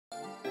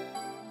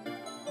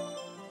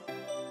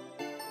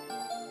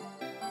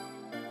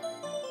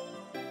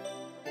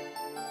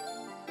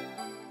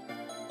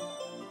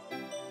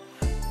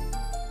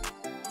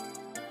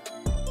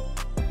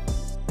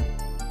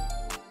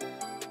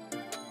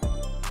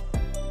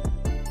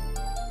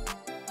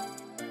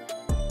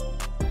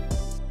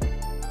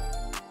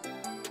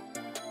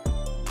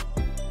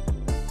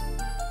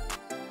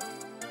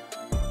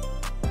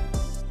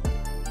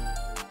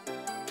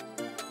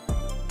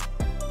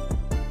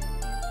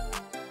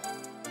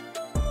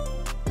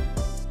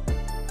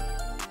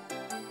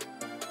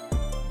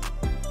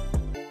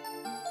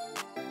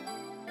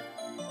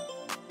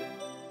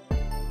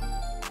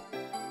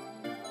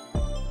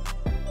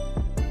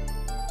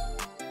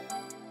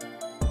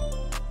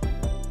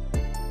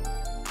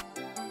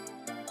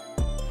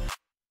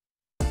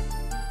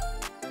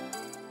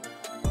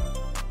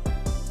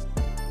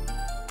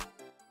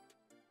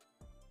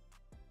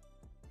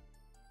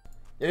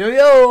Yo,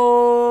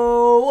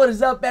 yo, what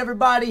is up,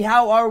 everybody?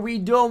 How are we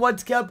doing?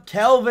 What's up,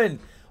 Kelvin?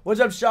 What's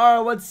up,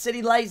 Shara? What's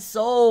City Light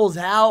Souls?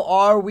 How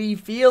are we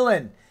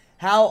feeling?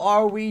 How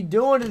are we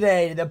doing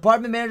today? Did the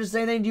apartment manager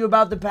say anything to you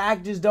about the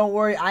packages? Don't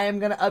worry, I am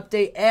going to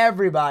update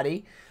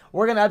everybody.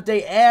 We're going to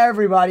update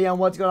everybody on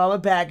what's going on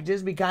with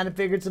packages. We kind of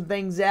figured some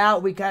things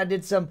out. We kind of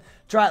did some,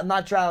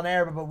 not trial and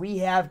error, but we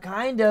have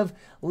kind of,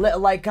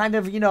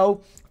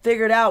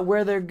 figured out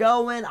where they're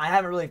going. I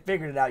haven't really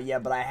figured it out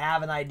yet, but I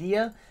have an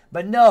idea.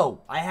 But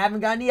no, I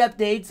haven't got any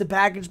updates. The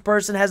package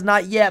person has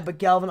not yet, but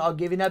Kelvin, I'll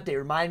give you an update.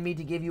 Remind me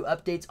to give you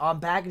updates on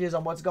packages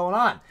on what's going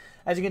on.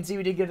 As you can see,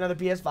 we did get another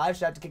PS5.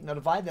 Shout out to Kckd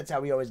Notify. That's how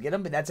we always get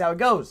them, but that's how it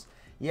goes.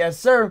 Yes,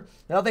 sir.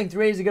 Another thing,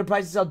 380 is a good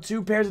price to sell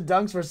 2 pairs of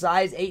dunks for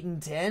size 8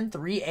 and 10.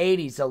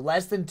 380, so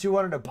less than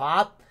 200 a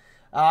pop.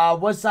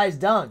 What size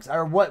dunks?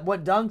 Or what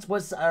dunks?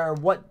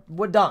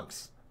 What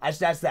dunks? I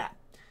should ask that.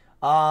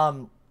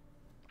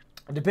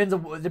 It depends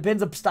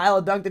the style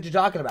of dunk that you're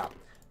talking about.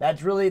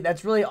 That's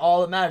really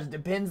all that matters. It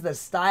depends the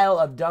style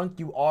of dunk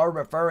you are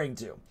referring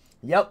to.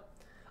 Yep.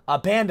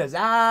 Pandas.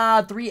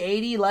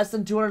 380, less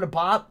than 200 a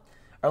pop.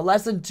 Or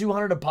less than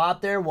 200 a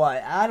pop there.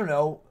 What? I don't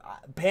know.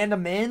 Panda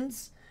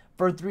Mins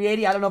for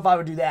 380. I don't know if I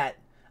would do that.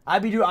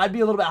 I'd be a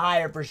little bit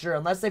higher for sure.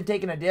 Unless they've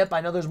taken a dip. I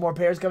know there's more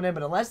pairs coming in,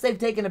 but unless they've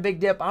taken a big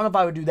dip, I don't know if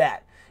I would do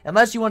that.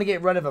 Unless you want to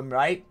get rid of them,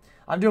 right?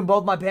 I'm doing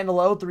both my Panda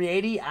Low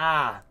 380.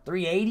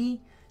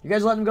 380? You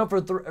guys letting them go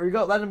for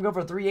letting them go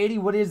for 380?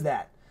 What is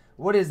that?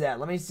 What is that?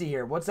 Let me see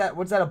here. What's that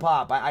a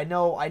pop? I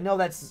know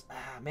that's,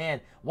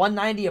 man,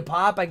 190 a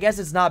pop. I guess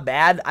it's not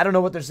bad. I don't know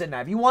what they're sitting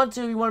at. If you want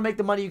to make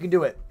the money, you can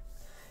do it.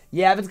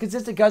 Yeah, if it's a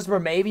consistent customer,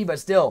 maybe, but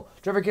still.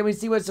 Trevor, can we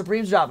see what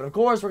Supreme's dropping? Of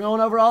course, we're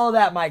going over all of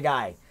that, my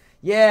guy.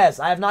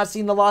 Yes, I have not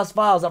seen the Lost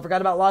Files. I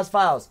forgot about Lost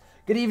Files.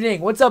 Good evening.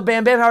 What's up,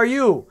 Bam Bam? How are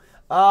you?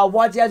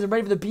 Watch, guys, I'm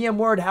ready for the PM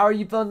word. How are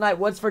you feeling tonight?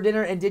 What's for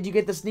dinner? And did you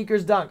get the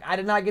sneakers dunk? I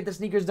did not get the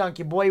sneakers dunk.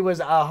 Your boy was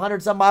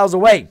 100-some miles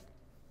away.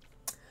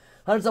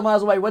 100-some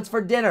miles away. What's for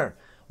dinner?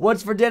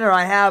 What's for dinner?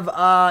 I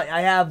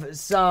have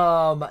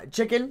some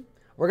chicken.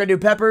 We're gonna do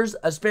peppers,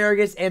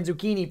 asparagus, and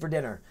zucchini for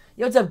dinner.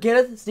 Yo, what's up,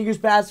 Kenneth? Sneakers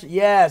pass.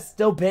 Yes,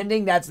 still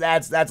pending. That's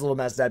a little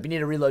messed up. You need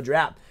to reload your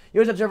app.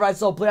 Yo, what's up, Trevor? I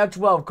sold Playoff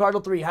 12,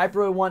 Cardinal 3,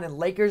 Hyper 1, and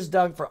Lakers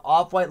dunk for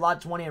Off-White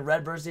Lot 20 and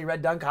Red Varsity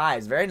Red dunk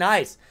highs. Very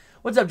nice.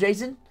 What's up,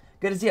 Jason?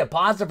 Good to see a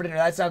pasta for dinner.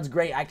 That sounds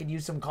great. I could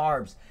use some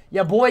carbs.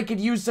 Yeah, boy, could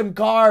use some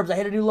carbs. I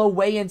hit a new low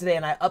weigh-in today,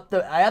 and I upped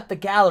the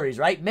calories,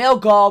 right? Mail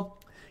call.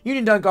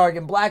 Union Dunk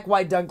Argan, Black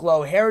White Dunk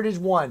Low, Heritage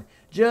 1.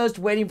 Just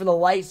waiting for the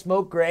light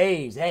smoke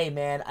grays. Hey,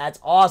 man, that's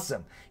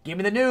awesome. Give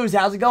me the news.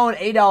 How's it going?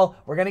 Adol,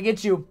 we're going to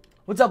get you.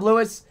 What's up,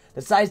 Lewis?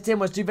 The size 10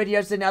 was 250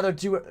 yesterday. Now they're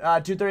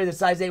 230. The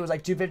size 8 was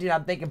like 250. And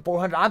I'm thinking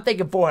 400. I'm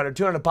thinking 400,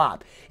 200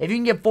 pop. If you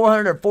can get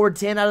 400 or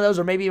 410 out of those,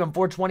 or maybe even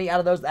 420 out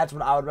of those, that's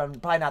what I would run.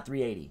 Probably not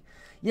 380.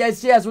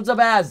 Yes. What's up,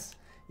 Az?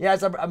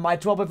 Yes, my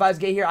 12.5s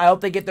get here. I hope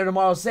they get there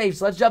tomorrow safe.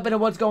 So let's jump into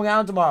what's going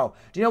on tomorrow.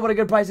 Do you know what a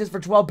good price is for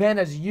 12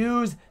 pandas?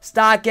 Use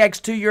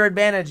StockX to your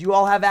advantage. You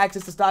all have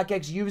access to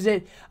StockX. Use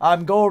it.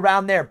 Go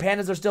around there.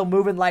 Pandas are still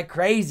moving like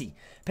crazy.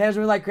 Pandas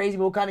moving like crazy.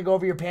 We'll kind of go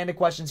over your panda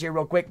questions here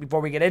real quick before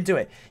we get into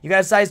it. You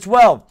got a size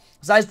 12.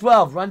 Size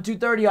 12. Run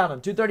 230 on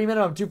them. 230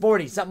 minimum.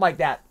 240. Something like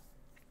that.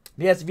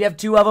 Yes, if you have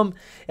two of them,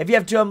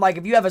 like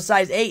if you have a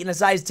size 8 and a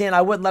size 10,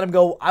 I wouldn't let them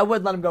go. I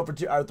wouldn't let them go for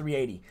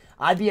 380.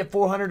 I'd be at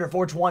 400 or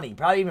 420.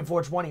 Probably even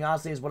 420,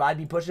 honestly, is what I'd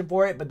be pushing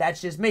for it. But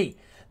that's just me.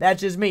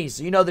 That's just me.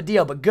 So you know the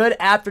deal. But good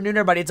afternoon,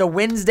 everybody. It's a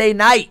Wednesday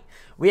night.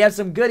 We have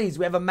some goodies.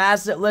 We have a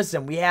massive,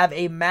 listen, we have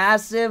a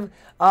massive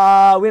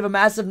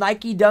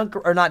Nike dunk,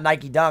 or not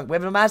Nike dunk. We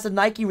have a massive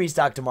Nike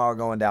restock tomorrow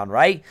going down,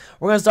 right?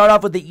 We're going to start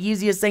off with the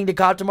easiest thing to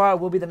cop tomorrow.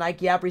 Will be the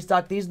Nike app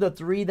restock. These are the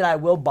 3 that I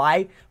will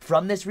buy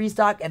from this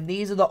restock, and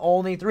these are the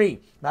only 3.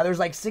 Now, there's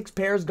like 6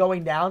 pairs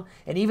going down,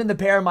 and even the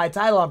pair in my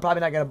title, I'm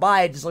probably not going to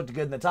buy. It just looked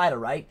good in the title,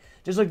 right?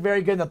 Just looked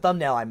very good in the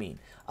thumbnail, I mean.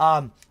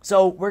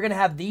 So we're going to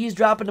have these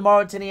dropping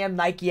tomorrow at 10 a.m.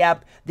 Nike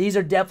app. These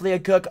are definitely a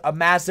cook, a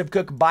massive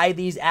cook. Buy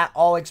these at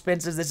all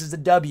expenses. This is a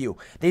W.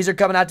 These are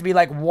coming out to be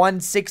like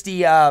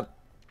 $160,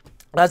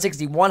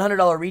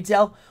 $100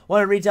 retail.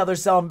 $100 retail, they're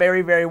selling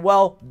very, very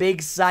well.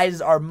 Big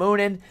sizes are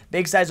mooning.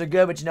 Big sizes are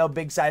good, but you know,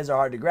 big sizes are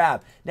hard to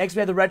grab. Next, we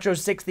have the Retro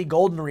 60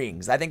 Golden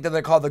Rings. I think that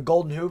they're called the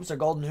Golden Hoops or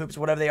Golden Hoops,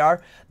 whatever they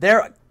are.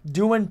 They're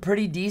doing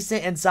pretty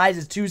decent in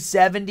sizes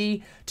 270,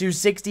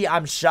 260.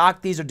 I'm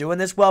shocked these are doing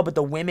this well, but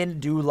the women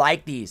do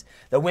like these.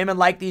 The women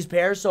like these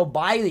pairs, so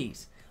buy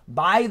these.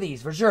 Buy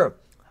these for sure.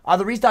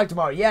 The restock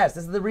tomorrow. Yes,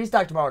 this is the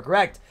restock tomorrow,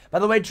 correct. By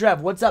the way, Trev,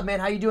 what's up, man?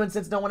 How you doing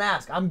since no one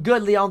asked? I'm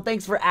good, Leon.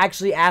 Thanks for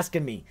actually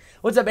asking me.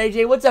 What's up,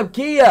 AJ? What's up,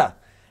 Kia?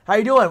 How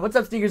you doing? What's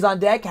up, Sneakers on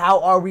Deck?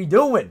 How are we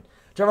doing?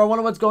 Trevor, I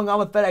wonder what's going on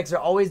with FedEx. They're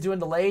always doing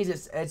delays.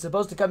 It's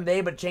supposed to come today,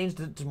 but changed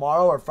to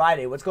tomorrow or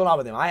Friday. What's going on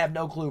with them? I have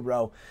no clue,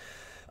 bro.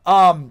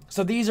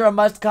 So these are a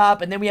must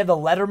cop, and then we have the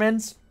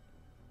Lettermans.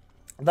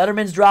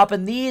 Letterman's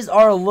dropping. These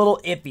are a little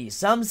iffy.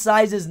 Some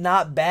sizes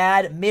not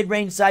bad.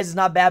 Mid-range sizes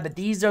not bad, but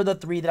these are the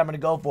 3 that I'm going to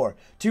go for.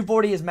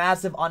 240 is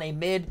massive on a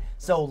mid,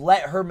 so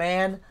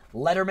Letterman,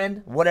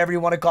 whatever you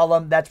want to call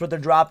them, that's what they're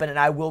dropping, and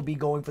I will be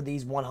going for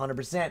these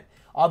 100%.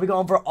 I'll be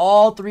going for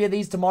all 3 of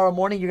these tomorrow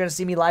morning. You're going to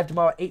see me live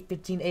tomorrow,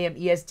 8:15 a.m.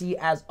 EST,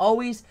 as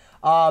always.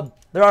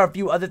 There are a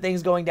few other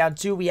things going down,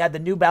 too. We had the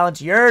New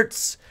Balance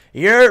Yurts.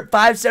 Yurt,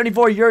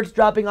 574 Yurts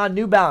dropping on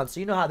New Balance. So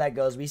you know how that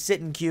goes. We sit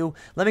in queue.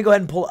 Let me go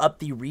ahead and pull up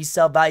the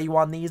resale value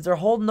on these. They're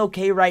holding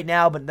okay right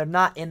now, but they're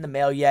not in the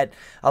mail yet.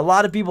 A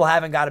lot of people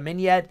haven't got them in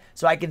yet,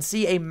 so I can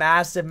see a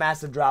massive,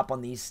 massive drop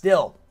on these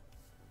still.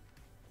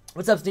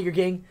 What's up, Sneaker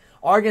King?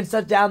 Oregon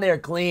shut down. They are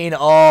clean.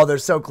 Oh, they're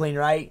so clean,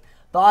 right?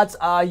 Thoughts?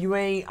 I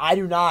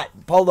do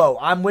not. Polo,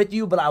 I'm with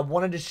you, but I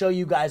wanted to show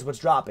you guys what's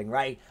dropping,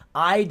 right?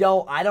 I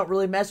don't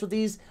really mess with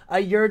these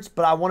yurts,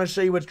 but I want to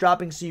show you what's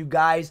dropping so you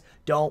guys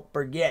don't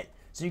forget.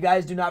 So you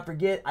guys do not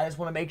forget. I just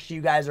want to make sure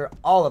you guys are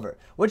Oliver.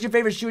 What's your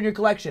favorite shoe in your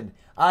collection?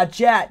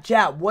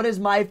 Chat, what is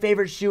my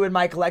favorite shoe in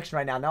my collection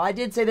right now? Now, I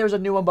did say there was a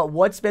new one, but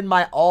what's been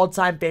my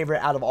all-time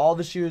favorite out of all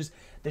the shoes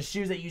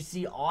that you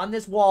see on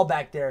this wall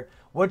back there?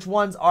 Which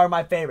ones are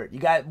my favorite? You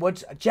got,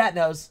 which chat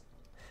knows?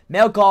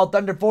 Mail call,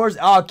 Thunder Force.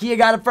 Oh, Kia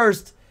got it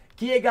first.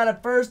 Kia got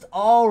it first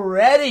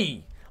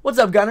already. What's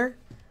up, Gunner?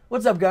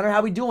 What's up, Gunner?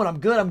 How we doing? I'm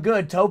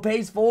good.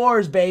 Topaz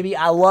 4s, baby.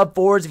 I love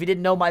 4s. If you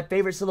didn't know, my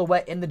favorite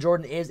silhouette in the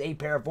Jordan is a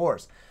pair of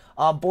 4s.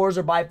 4s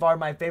are by far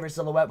my favorite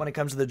silhouette when it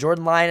comes to the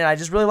Jordan line, and I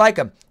just really like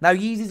them. Now,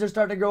 Yeezys are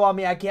starting to grow on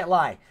me. I can't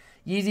lie.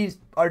 Yeezys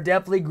are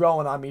definitely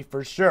growing on me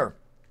for sure.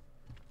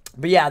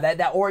 But yeah,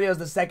 that Oreo is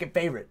the second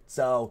favorite.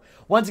 So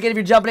once again, if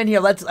you're jumping in here,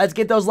 let's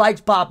get those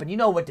likes popping. You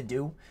know what to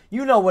do.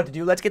 You know what to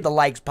do. Let's get the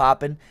likes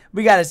popping.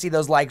 We got to see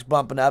those likes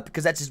bumping up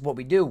because that's just what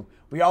we do.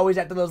 We always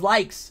after those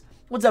likes.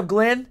 What's up,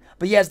 Glenn?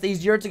 But yes,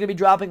 these yurts are going to be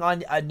dropping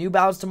on New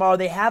Balance tomorrow.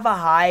 They have a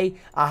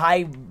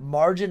high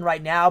margin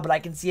right now, but I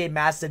can see a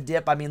massive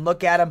dip. I mean,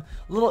 look at them.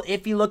 A little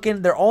iffy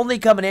looking. They're only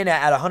coming in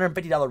at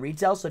 $150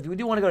 retail. So if you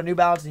do want to go to New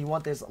Balance and you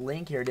want this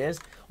link, here it is.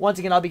 Once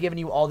again, I'll be giving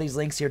you all these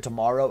links here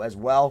tomorrow as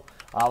well.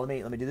 Let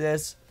me do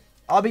this.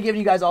 I'll be giving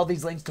you guys all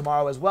these links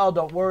tomorrow as well.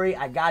 Don't worry.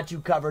 I got you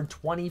covered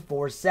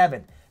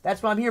 24/7.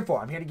 That's what I'm here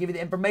for. I'm here to give you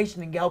the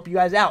information and help you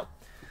guys out.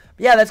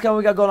 Yeah, that's kind of what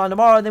we got going on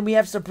tomorrow. And then we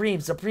have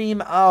Supreme.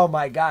 Supreme, oh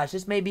my gosh.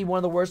 This may be one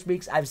of the worst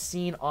weeks I've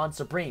seen on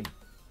Supreme.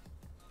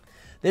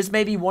 This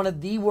may be one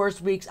of the worst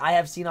weeks I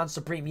have seen on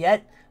Supreme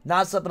yet.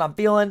 Not something I'm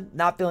feeling.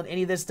 Not feeling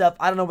any of this stuff.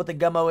 I don't know what the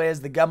gummo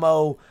is. The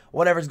gummo,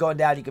 whatever's going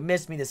down. You can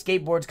miss me. The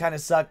skateboards kind of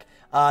suck.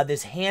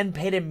 This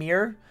hand-painted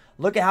mirror.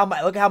 Look at how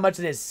much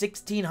it is.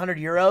 1,600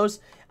 euros.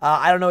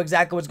 I don't know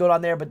exactly what's going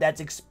on there, but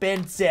that's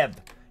expensive.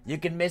 You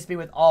can miss me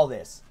with all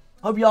this.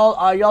 Hope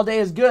y'all day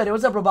is good. Hey,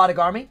 what's up, Robotic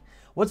Army?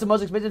 What's the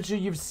most expensive shoe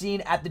you've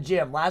seen at the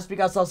gym? Last week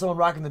I saw someone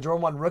rocking the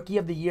Jordan 1 Rookie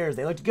of the Years.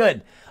 They looked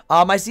good.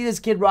 I see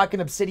this kid rocking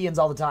Obsidians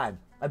all the time.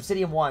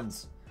 Obsidian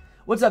 1s.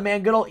 What's up,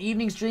 man? Good old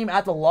evening stream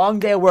at the long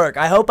day of work.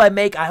 I hope I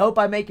make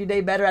your day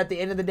better at the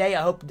end of the day.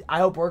 I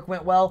hope work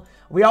went well.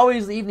 We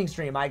always evening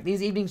stream, Mike.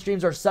 These evening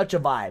streams are such a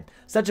vibe.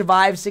 Such a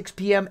vibe, 6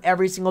 p.m.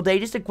 every single day.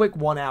 Just a quick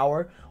 1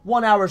 hour.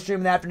 1 hour stream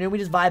in the afternoon. We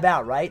just vibe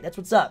out, right? That's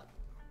what's up.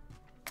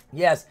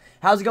 Yes.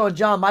 How's it going,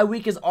 John? My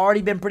week has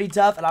already been pretty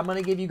tough, and I'm going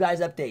to give you guys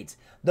updates.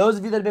 Those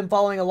of you that have been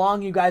following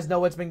along, you guys know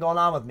what's been going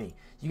on with me.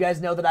 You guys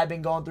know that I've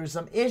been going through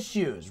some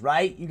issues,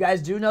 right? You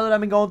guys do know that I've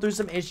been going through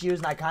some issues,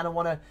 and I kind of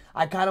want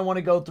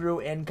to go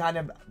through and kind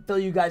of fill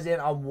you guys in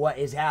on what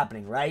is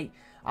happening, right?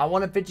 I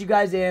want to fit you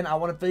guys in. I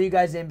want to fill you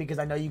guys in because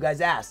I know you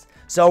guys asked.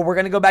 So we're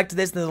going to go back to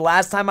this. This is the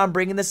last time I'm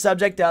bringing this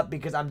subject up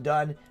because I'm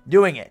done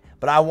doing it.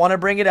 But I want to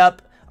bring it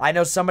up. I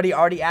know somebody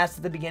already asked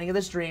at the beginning of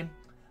the stream.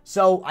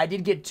 So I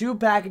did get 2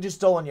 packages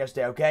stolen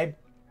yesterday, okay?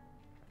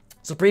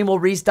 Supreme will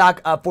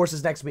restock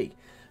forces next week.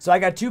 So I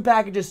got 2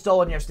 packages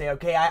stolen yesterday,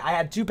 okay? I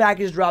had 2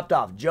 packages dropped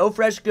off. Joe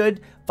Fresh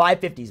Good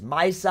 550s.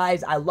 My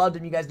size, I loved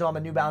them. You guys know I'm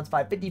a New Balance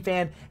 550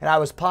 fan, and I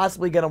was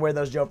possibly going to wear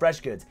those Joe Fresh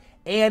Goods.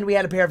 And we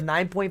had a pair of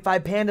 9.5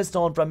 Pandas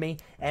stolen from me.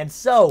 And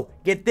so,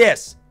 get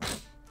this.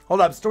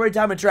 Hold up, story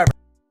time with Trevor.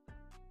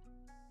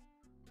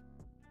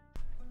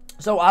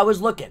 So I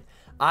was looking.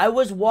 I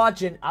was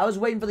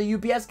waiting for the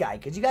UPS guy,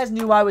 because you guys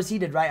knew I was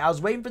heated, right? I was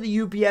waiting for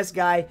the UPS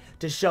guy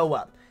to show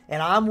up.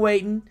 And I'm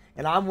waiting,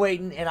 and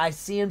I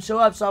see him show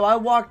up. So I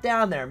walk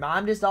down there, man.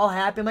 I'm just all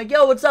happy. I'm like,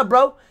 yo, what's up,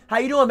 bro? How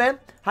you doing, man?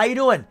 How you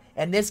doing?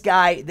 And this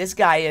guy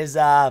is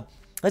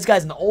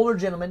an older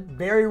gentleman,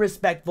 very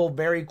respectful,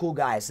 very cool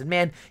guy. I said,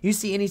 man, you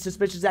see any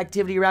suspicious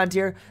activity around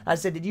here? I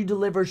said, did you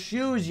deliver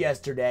shoes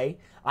yesterday?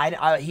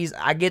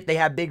 I get they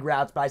have big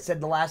routes, but I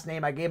said the last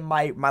name. I gave him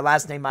my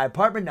last name, my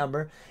apartment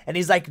number, and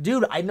he's like,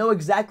 dude, I know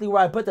exactly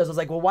where I put those. I was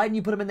like, well, why didn't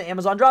you put them in the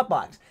Amazon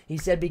Dropbox? He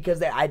said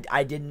because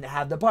I didn't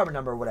have the apartment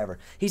number or whatever.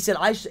 He said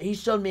he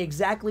showed me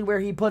exactly where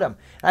he put them.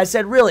 And I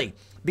said, really?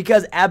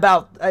 Because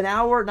about an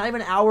hour, not even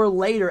an hour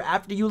later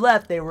after you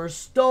left, they were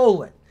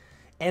stolen.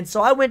 And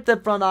so I went to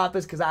the front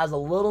office because I was a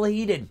little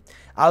heated.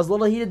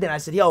 Then. I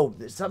said, yo,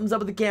 something's up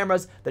with the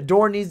cameras. The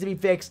door needs to be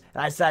fixed.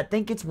 And I said, I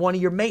think it's one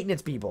of your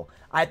maintenance people.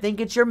 I think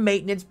it's your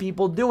maintenance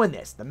people doing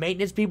this. The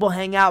maintenance people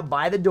hang out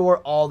by the door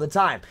all the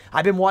time.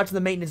 I've been watching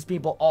the maintenance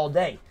people all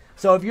day.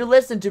 So if you're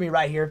listening to me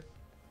right here,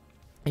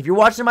 if you're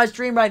watching my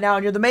stream right now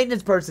and you're the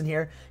maintenance person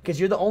here, because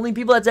you're the only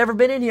people that's ever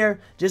been in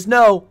here, just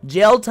know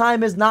jail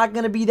time is not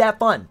going to be that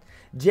fun.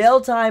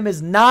 Jail time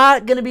is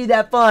not going to be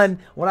that fun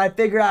when I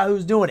figure out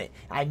who's doing it.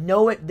 I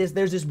know it. There's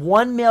this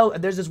one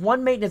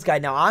maintenance guy.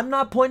 Now, I'm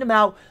not pointing him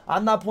out.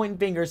 I'm not pointing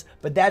fingers,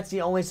 but that's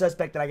the only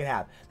suspect that I can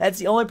have. That's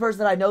the only person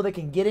that I know that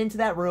can get into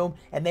that room,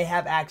 and they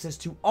have access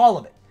to all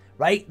of it,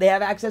 right? They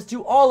have access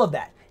to all of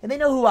that, and they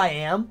know who I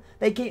am.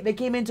 They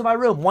came into my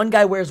room. One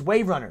guy wears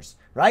wave runners,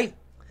 right?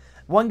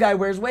 One guy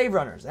wears wave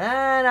runners.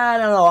 And I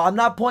don't know. I'm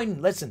not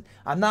pointing. Listen,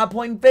 I'm not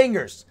pointing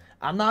fingers.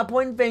 I'm not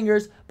pointing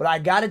fingers, but I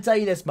got to tell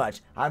you this much.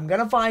 I'm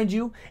going to find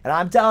you, and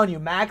I'm telling you,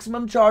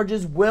 maximum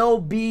charges will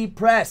be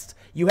pressed.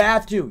 You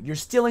have to. You're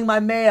stealing my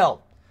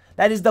mail.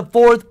 That is the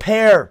 4th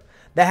pair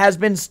that has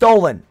been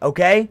stolen,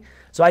 okay?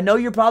 So I know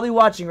you're probably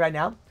watching right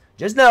now.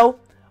 Just know,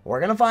 we're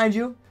going to find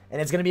you, and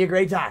it's going to be a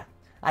great time.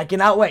 I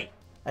cannot wait.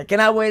 I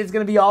cannot wait. It's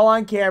going to be all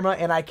on camera,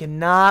 and I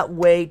cannot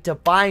wait to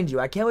find you.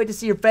 I can't wait to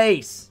see your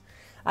face.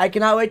 I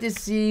cannot wait to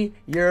see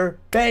your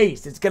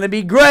face. It's going to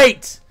be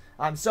great.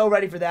 I'm so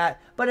ready for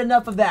that. But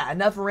enough of that.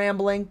 Enough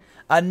rambling.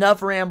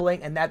 Enough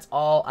rambling. And that's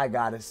all I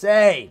got to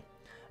say.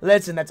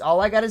 Listen, that's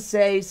all I got to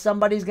say.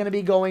 Somebody's going to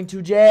be going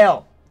to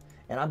jail.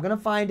 And I'm going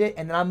to find it,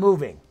 and then I'm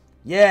moving.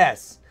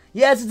 Yes.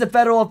 Yes, it's a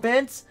federal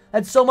offense.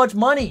 That's so much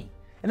money.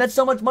 And that's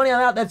so much money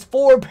I'm out. That's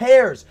 4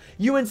 pairs.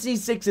 UNC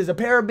 6s, a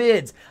pair of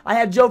bids. I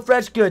have Joe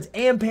Fresh Goods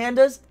and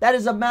Pandas. That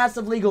is a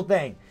massive legal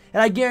thing.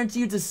 And I guarantee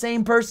you it's the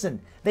same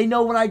person. They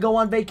know when I go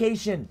on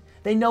vacation.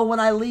 They know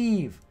when I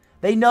leave.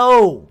 They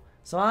know.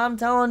 So I'm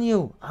telling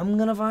you, I'm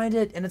going to find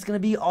it, and it's going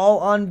to be all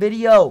on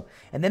video.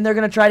 And then they're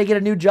going to try to get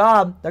a new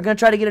job. They're going to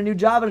try to get a new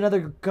job at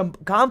another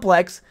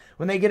complex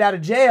when they get out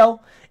of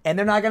jail, and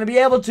they're not going to be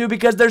able to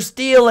because they're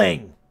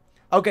stealing.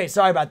 Okay,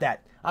 sorry about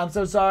that. I'm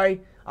so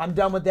sorry. I'm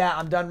done with that.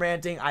 I'm done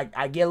ranting.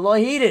 I get a little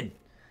heated.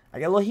 I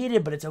get a little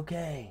heated, but it's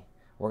okay.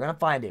 We're going to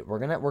find it. We're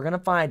gonna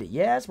find it.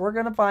 Yes, we're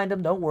going to find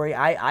them. Don't worry.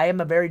 I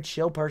am a very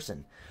chill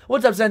person.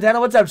 What's up, Santana?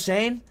 What's up,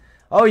 Shane?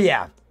 Oh,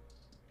 yeah.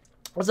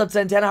 What's up,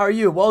 Santana? How are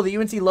you? Whoa, the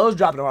UNC lows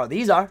dropping tomorrow.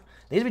 These will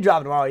be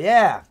dropping tomorrow.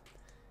 Yeah.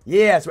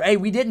 Yeah. So, hey,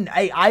 we didn't.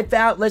 Hey,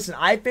 listen,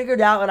 I figured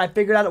out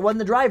it wasn't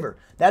the driver.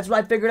 That's what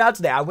I figured out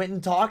today. I went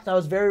and talked, and I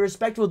was very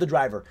respectful of the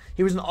driver.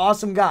 He was an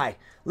awesome guy.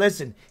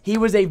 Listen, he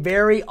was a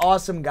very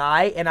awesome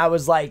guy, and I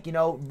was like, you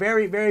know,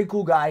 very, very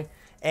cool guy.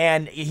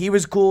 And he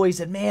was cool. He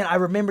said, man, I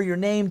remember your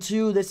name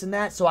too, this and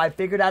that. So I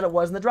figured out it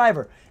wasn't the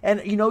driver.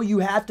 And, you know, you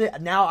have to,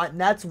 now,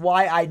 that's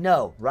why I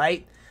know,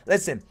 right?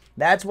 Listen,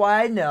 that's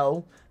why I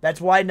know.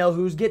 That's why I know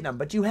who's getting them.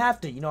 But you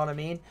have to, you know what I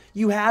mean?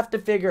 You have to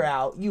figure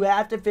out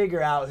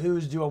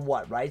who's doing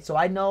what, right? So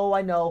I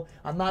know.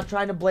 I'm not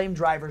trying to blame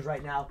drivers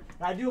right now.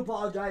 And I do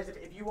apologize.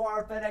 If you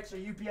are a FedEx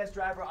or UPS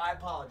driver, I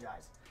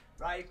apologize,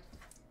 right?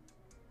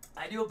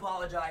 I do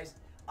apologize.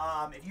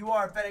 If you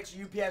are a FedEx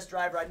or UPS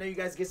driver, I know you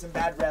guys get some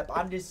bad rep.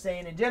 I'm just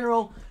saying in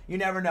general, you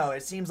never know.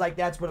 It seems like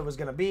that's what it was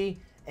going to be.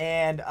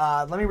 And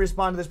let me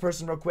respond to this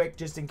person real quick,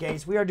 just in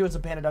case. We are doing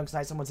some Panda Dunks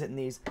tonight. Someone's hitting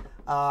these.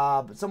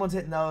 Someone's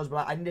hitting those,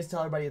 but I can just tell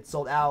everybody it's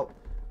sold out.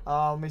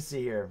 Let me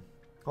see here.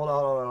 Hold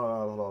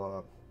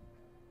on.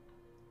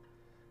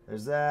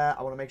 There's that.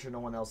 I want to make sure no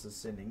one else is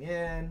sending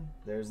in.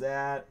 There's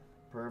that.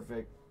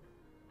 Perfect.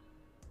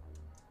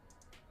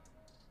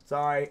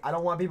 Sorry, I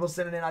don't want people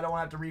sending in. I don't want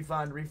to have to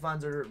refund.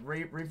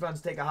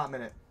 Refunds take a hot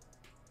minute.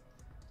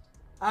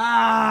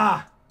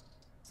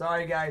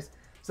 Sorry, guys.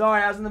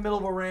 Sorry, I was in the middle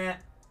of a rant.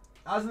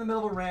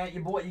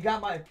 Your boy,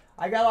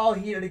 I got all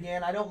heated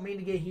again. I don't mean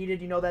to get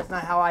heated. You know, that's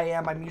not how I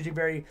am. I'm usually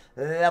very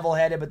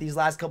level-headed, but these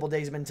last couple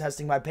days have been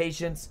testing my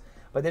patience.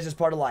 But this is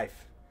part of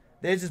life.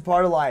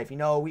 You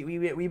know,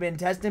 we've been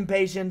testing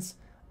patience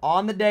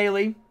on the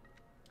daily.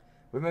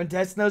 We've been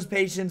testing those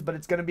patients, but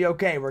it's going to be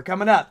okay. We're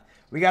coming up.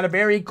 We got a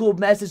very cool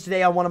message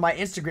today on one of my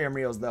Instagram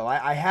reels, though.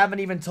 I haven't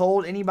even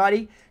told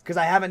anybody because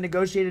I haven't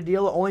negotiated a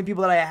deal. The only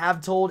people that I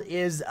have told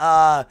is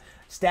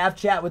staff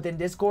chat within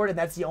Discord, and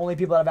that's the only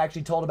people that I've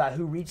actually told about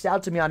who reached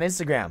out to me on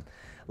Instagram.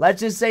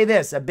 Let's just say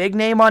this. A big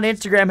name on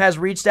Instagram has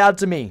reached out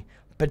to me.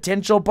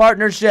 Potential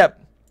partnership.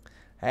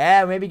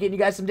 Maybe getting you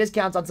guys some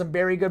discounts on some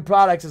very good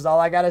products is all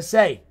I got to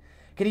say.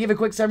 Can you give a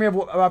quick summary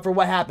of for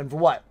what happened? For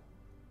what?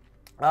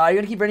 You're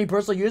going to keep for any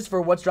personal use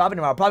for what's dropping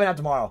tomorrow? Probably not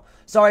tomorrow.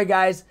 Sorry,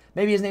 guys.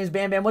 Maybe his name's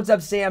Bam Bam. What's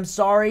up, Sam?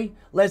 Sorry.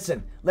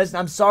 Listen.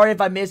 I'm sorry if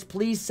I missed.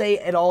 Please say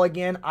it all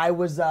again. I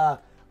was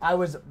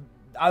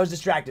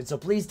distracted. So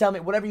please tell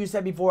me whatever you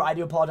said before. I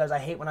do apologize. I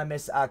hate when I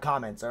miss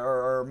comments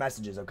or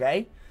messages,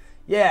 okay?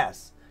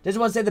 Yes. Just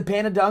want to say the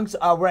Panda Dunks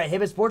were at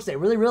Hibbett Sports Day.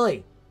 Really,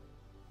 really?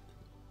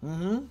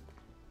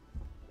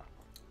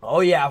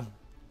 Oh, yeah.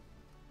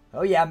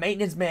 Oh, yeah.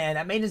 Maintenance man.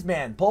 That maintenance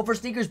man. Pull for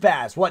sneakers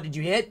pass. What, did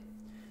you hit?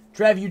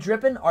 Trev, you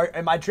tripping? Or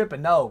am I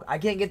tripping? No. I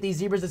can't get these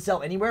zebras to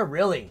sell anywhere?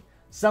 Really?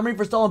 Summary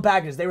for stolen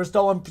packages. They were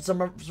stolen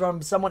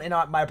from someone in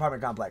my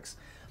apartment complex.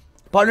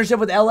 Partnership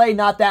with LA,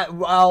 not that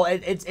well.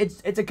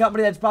 It's a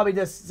company that's probably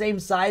the same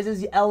size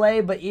as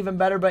LA, but even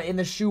better, but in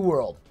the shoe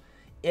world.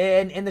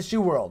 In the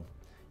shoe world.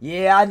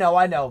 Yeah, I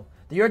know.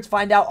 The Yurts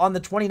find out on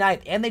the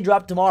 29th, and they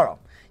drop tomorrow.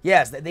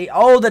 Yes, the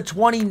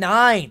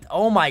 29th.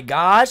 Oh my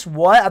gosh,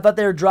 what? I thought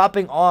they were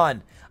dropping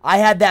on. I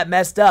had that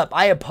messed up.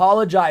 I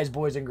apologize,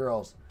 boys and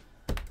girls.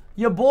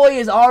 Your boy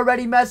is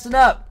already messing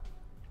up.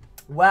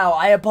 Wow,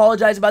 I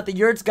apologize about the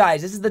Yurts,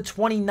 guys. This is the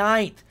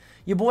 29th.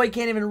 Your boy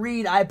can't even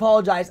read. I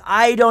apologize.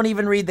 I don't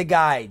even read the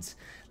guides.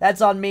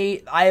 That's on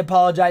me. I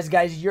apologize,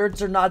 guys.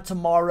 Yurts are not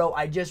tomorrow.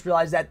 I just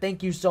realized that.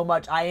 Thank you so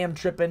much. I am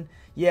tripping.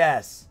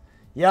 Yes.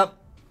 Yep.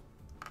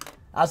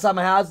 Outside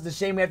my house. It's a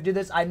shame we have to do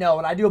this. I know.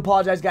 And I do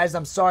apologize, guys.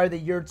 I'm sorry the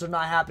Yurts are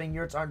not happening.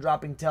 Yurts aren't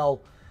dropping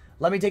till...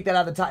 Let me take that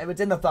out of the time.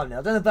 It's in the thumbnail.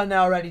 It's in the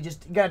thumbnail already.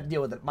 Just you got to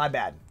deal with it. My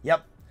bad.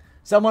 Yep.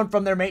 Someone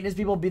from their maintenance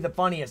people would be the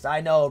funniest.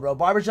 I know, bro.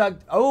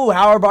 Barbershop. Oh,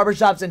 how are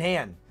barbershops in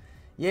hand?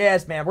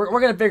 Yes, man. We're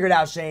going to figure it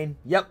out, Shane.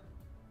 Yep.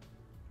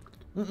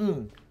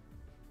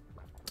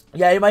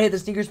 Yeah, you might hit the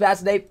sneakers pass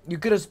today. You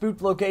could have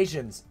spooked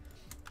locations.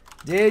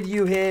 Did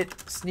you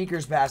hit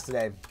sneakers pass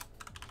today?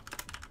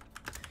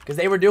 Because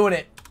they were doing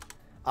it.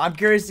 I'm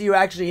curious if you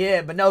actually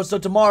hit. But no, so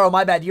tomorrow,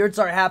 my bad. Yurts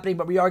aren't happening,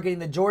 but we are getting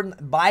the Jordan.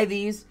 Buy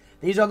these.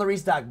 These are on the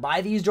restock.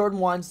 Buy these Jordan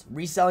 1s.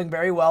 Reselling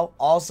very well.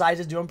 All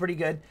sizes doing pretty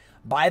good.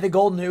 Buy the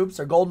golden hoops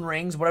or golden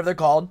rings, whatever they're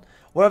called.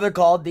 Whatever they're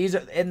called. These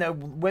are in the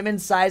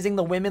women's sizing.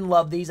 The women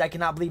love these. I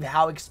cannot believe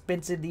how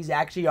expensive these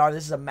actually are.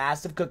 This is a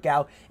massive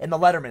cookout in the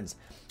Lettermans.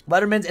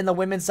 Lettermans in the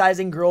women's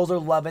sizing. Girls are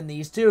loving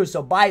these too.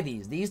 So buy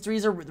these. These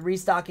threes are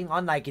restocking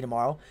on Nike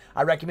tomorrow.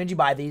 I recommend you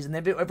buy these. And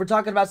if we're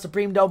talking about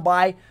Supreme, don't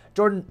buy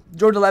Jordan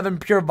 11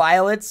 Pure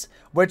Violets,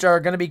 which are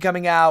going to be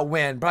coming out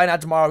when? Probably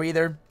not tomorrow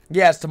either.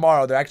 Yes,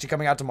 tomorrow. They're actually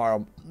coming out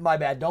tomorrow. My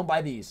bad. Don't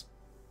buy these.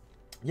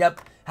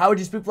 Yep. How would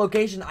you spook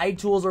location?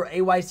 iTools or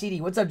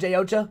AYCD? What's up, Jay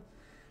Ocha?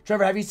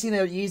 Trevor, have you seen the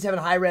Yeezys having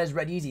high-res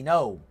red Yeezy?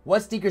 No.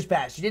 What sneakers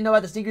pass? You didn't know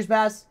about the sneakers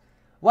pass?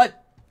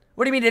 What?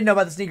 What do you mean you didn't know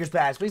about the sneakers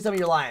pass? Please tell me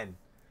you're lying.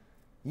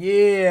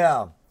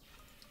 Yeah.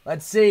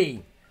 Let's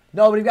see.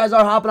 No, but if you guys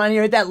are hopping on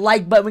here, hit that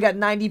like button. We got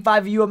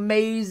 95 of you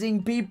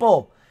amazing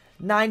people.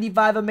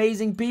 95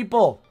 amazing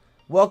people.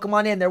 Welcome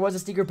on in. There was a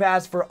sneaker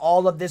pass for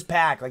all of this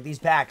pack. Like these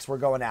packs were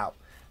going out.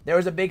 There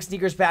was a big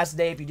sneakers pass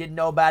today. If you didn't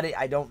know about it,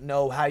 I don't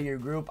know how your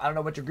group, I don't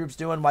know what your group's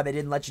doing, why they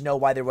didn't let you know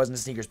why there wasn't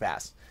a sneakers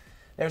pass.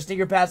 There was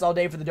sneaker pass all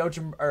day for the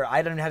Docher, or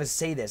I don't know how to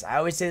say this. I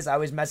always say this, I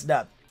always mess it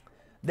up.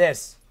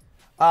 This.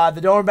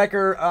 The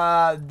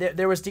Doernbecker,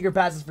 there were sneaker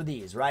passes for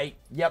these, right?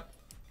 Yep.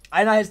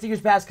 I know I had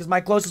sneakers pass because my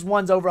closest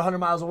one's over 100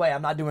 miles away.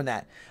 I'm not doing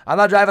that. I'm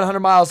not driving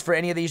 100 miles for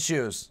any of these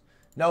shoes.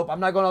 Nope,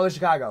 I'm not going all the way to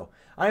Chicago.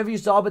 I don't know if you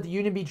saw, but the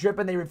Union be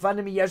tripping. They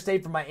refunded me yesterday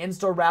for my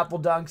in-store raffle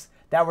dunks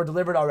that were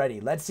delivered already.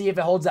 Let's see if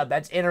it holds up.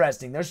 That's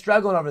interesting. They're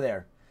struggling over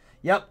there.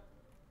 Yep.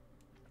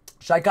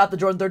 Should I cop the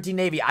Jordan 13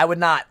 Navy? I would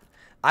not.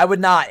 I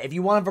would not. If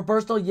you want them for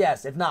personal,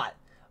 yes. If not,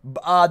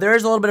 there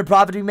is a little bit of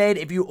profit to be made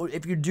if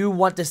you do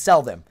want to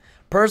sell them.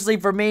 Personally,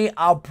 for me,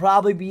 I'll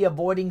probably be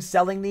avoiding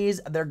selling these.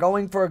 They're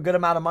going for a good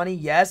amount of money.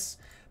 Yes,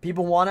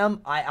 people want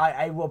them.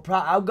 I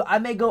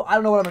may go. I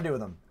don't know what I'm gonna do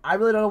with them. I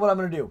really don't know what I'm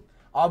gonna do.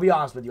 I'll be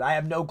honest with you. I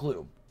have no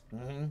clue.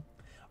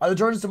 Are the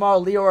Jordans tomorrow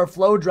Leo or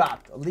Flo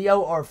dropped?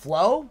 Leo or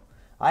Flo?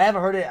 I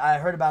haven't heard it. I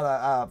heard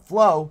about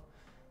Flo.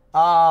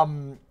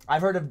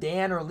 I've heard of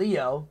Dan or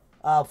Leo.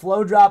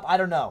 Flo drop. I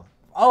don't know.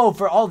 Oh,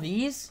 for all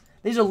these?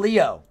 These are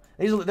Leo.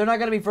 They're not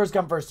going to be first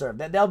come, first serve.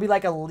 They'll be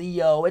like a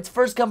Leo. It's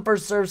first come,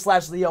 first serve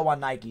 / Leo on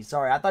Nike.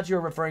 Sorry, I thought you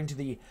were referring to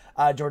the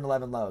Jordan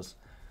 11 lows.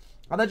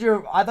 I thought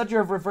you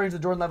were referring to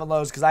the Jordan 11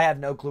 lows because I have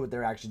no clue what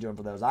they're actually doing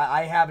for those.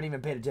 I haven't even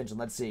paid attention.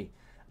 Let's see.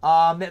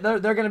 They're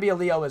going to be a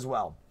Leo as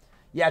well.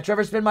 Yeah,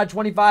 Trevor, spend my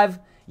 25.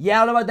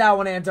 Yeah, I don't know about that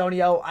one,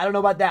 Antonio. I don't know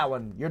about that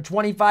one. You're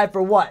 25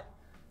 for what?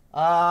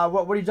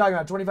 What are you talking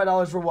about?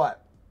 $25 for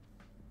what?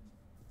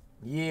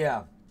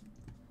 Yeah.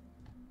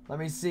 Let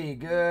me see.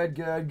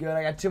 Good.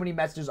 I got too many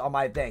messages on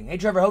my thing. Hey,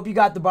 Trevor, hope you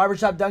got the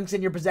barbershop dunks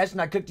in your possession.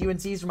 I cooked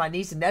UNCs for my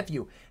niece and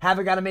nephew.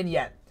 Haven't got them in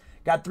yet.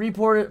 Got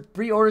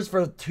pre-orders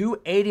for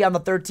 $280 on the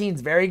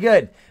 13s. Very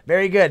good.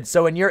 Very good.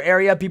 So in your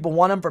area, people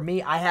want them. For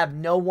me, I have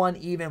no one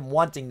even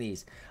wanting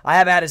these. I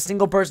haven't had a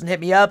single person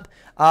hit me up.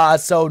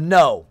 So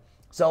no.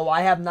 So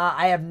I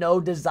have no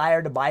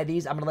desire to buy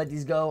these. I'm going to let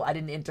these go. I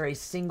didn't enter a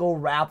single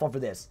raffle for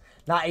this.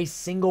 Not a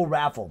single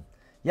raffle.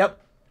 Yep.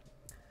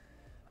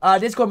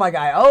 Discord, my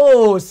guy.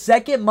 Oh,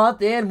 second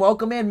month in.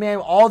 Welcome in, man.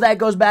 All that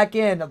goes back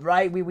in,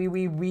 right?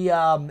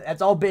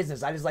 That's all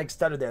business. I just like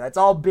stuttered there. That's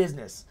all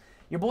business.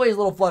 Your boy is a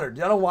little fluttered.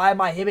 Do you know why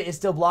my Hibbit is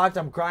still blocked?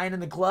 I'm crying in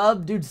the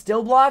club. Dude,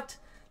 still blocked?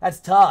 That's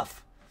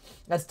tough.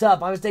 That's tough.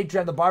 My mistake,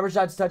 Trev. The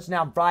barbershop's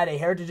touchdown Friday.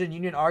 Heritage and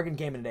Union Oregon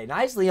came in today.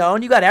 Nice,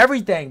 Leon. You got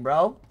everything,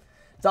 bro.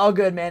 It's all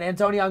good, man.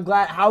 Antonio, I'm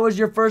glad. How was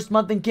your first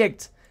month in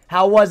Kckd?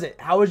 How was it?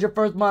 How was your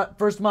first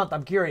month?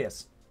 I'm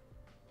curious.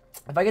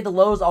 If I get the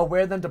lows, I'll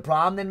wear them to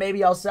prom. Then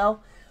maybe I'll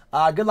sell.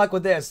 Good luck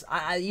with this.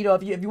 If you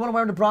want to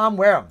wear them to prom,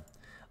 wear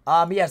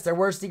them. Yes, there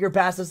were sneaker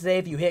passes today.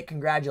 If you hit,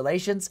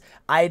 congratulations.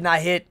 I did not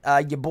hit.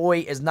 Your boy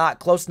is not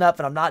close enough,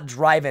 and I'm not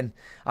driving.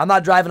 I'm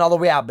not driving all the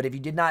way out. But if you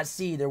did not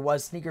see, there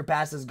was sneaker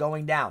passes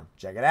going down.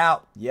 Check it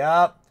out.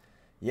 Yep.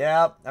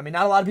 I mean,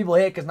 not a lot of people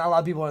hit because not a lot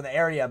of people are in the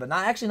area, but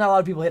not a lot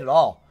of people hit at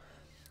all.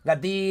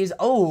 Got these.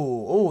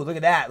 Oh, look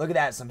at that. Look at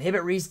that. Some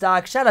Hibbit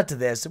restock. Shout out to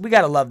this. We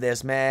gotta love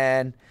this,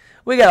 man.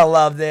 We gotta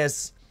love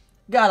this.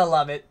 Gotta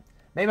love it.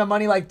 Made my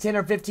money like 10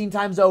 or 15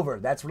 times over.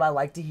 That's what I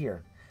like to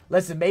hear.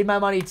 Listen, made my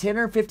money 10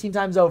 or 15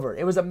 times over.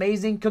 It was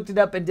amazing. Cooked it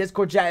up in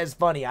Discord chat. Is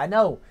funny. I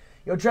know.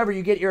 Yo, Trevor,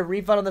 you get your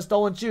refund on the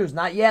stolen shoes.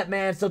 Not yet,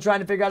 man. Still trying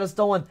to figure out a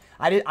stolen.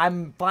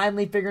 I'm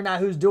finally figuring out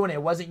who's doing it.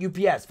 It wasn't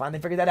UPS. Finally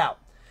figured that out.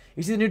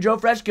 You see the new Joe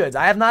Fresh goods?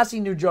 I have not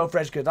seen new Joe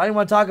Fresh goods. I don't even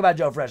want to talk about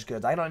Joe Fresh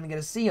goods. I don't even get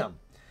to see them.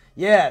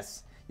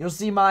 Yes. You'll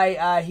see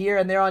my here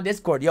and there on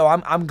Discord. Yo,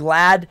 I'm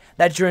glad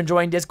that you're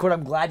enjoying Discord.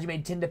 I'm glad you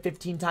made 10 to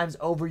 15 times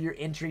over your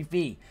entry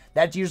fee.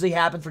 That usually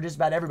happens for just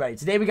about everybody.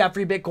 Today we got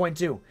free Bitcoin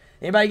too.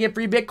 Anybody get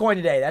free Bitcoin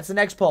today? That's the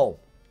next poll.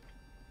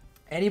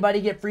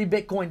 Anybody get free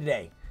Bitcoin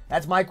today?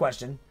 That's my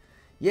question.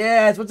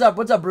 Yes, what's up?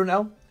 What's up,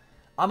 Bruno?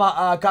 I'm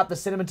cop the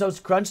Cinnamon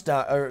Toast Crunch,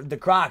 or the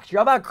Crocs. You're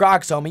all about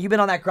Crocs, homie. You've been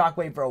on that Croc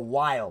wave for a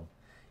while.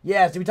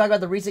 Yes, did we talk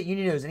about the recent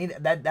Union news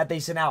that they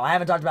sent out? I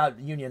haven't talked about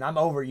Union. I'm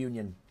over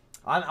Union.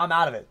 I'm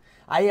out of it.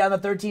 I ate on the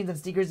 13th and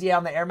sneakers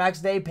on the Air Max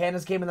day.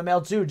 Pandas came in the mail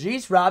too.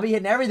 Jeez, Robbie,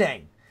 hitting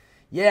everything.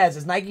 Yes,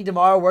 is Nike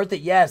tomorrow worth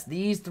it? Yes,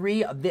 these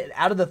three,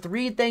 out of the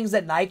 3 things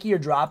that Nike are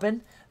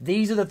dropping,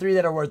 these are the 3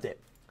 that are worth it.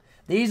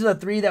 These are the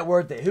 3 that are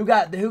worth it. Who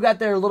got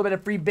their little bit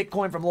of free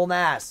Bitcoin from Lil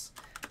Nas?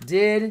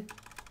 Did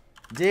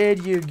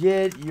you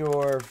get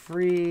your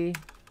free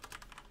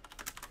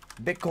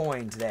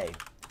Bitcoin today?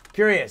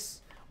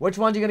 Curious. Which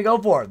ones are you going to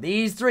go for?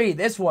 These 3,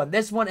 this one,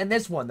 and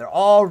this one. They're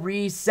all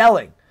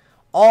reselling.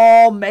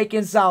 All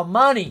making some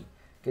money.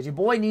 Because your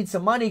boy needs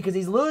some money because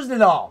he's losing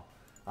it all.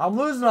 I'm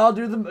losing it all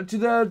due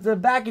to the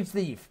package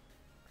thief.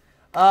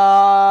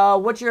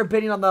 What's your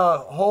opinion on the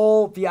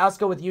whole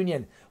fiasco with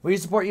Union? Will you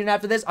support Union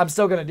after this? I'm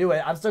still going to do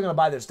it. I'm still going to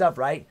buy their stuff,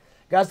 right?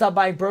 Gotta stop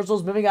buying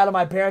personals. Moving out of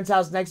my parents'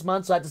 house next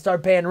month, so I have to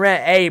start paying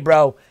rent. Hey,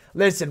 bro.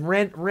 Listen,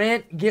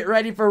 rent. Get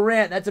ready for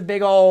rent. That's a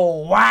big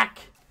old whack.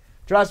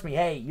 Trust me,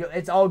 hey,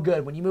 it's all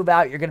good. When you move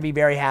out, you're going to be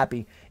very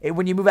happy.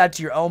 When you move out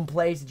to your own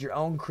place, it's your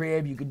own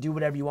crib, you can do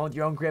whatever you want with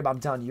your own crib. I'm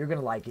telling you, you're going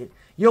to like it.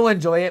 You'll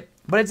enjoy it.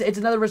 But it's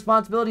another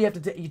responsibility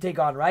you take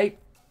on, right?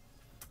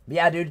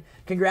 Yeah, dude.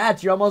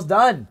 Congrats. You're almost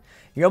done.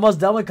 You're almost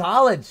done with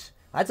college.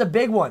 That's a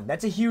big one.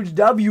 That's a huge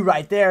W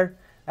right there.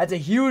 That's a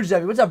huge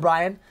W. What's up,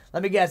 Brian?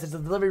 Let me guess. It's the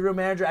delivery room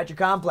manager at your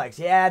complex.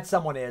 Yeah,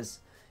 someone is.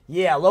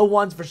 Yeah, low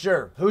ones for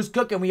sure. Who's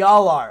cooking? We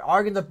all are.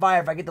 Argon's the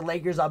fire. If I get the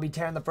Lakers, I'll be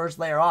tearing the first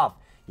layer off.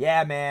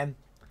 Yeah, man.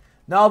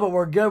 No, but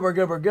we're good.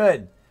 We're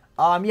good.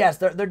 Yes,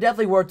 they're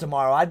definitely worth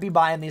tomorrow. I'd be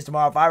buying these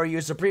tomorrow if I were you.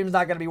 Supreme's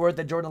not going to be worth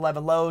it. Jordan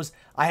 11 lows.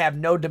 I have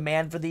no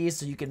demand for these,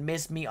 so you can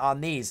miss me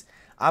on these.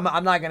 I'm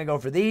not going to go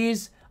for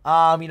these.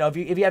 You know, if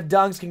you have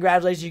dunks,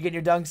 congratulations, you get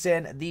your dunks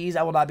in. These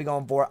I will not be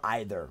going for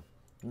either.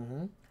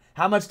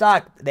 How much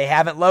stock? They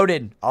haven't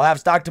loaded. I'll have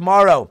stock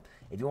tomorrow.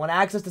 If you want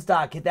access to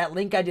stock, hit that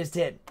link I just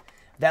hit.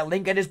 That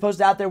link I just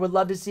posted out there. Would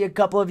love to see a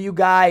couple of you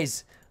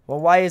guys. Well,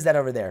 why is that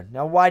over there?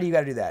 Now, why do you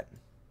got to do that?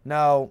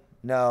 No.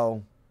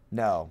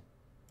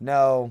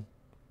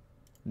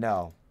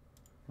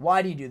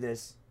 Why do you do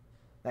this?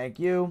 Thank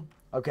you.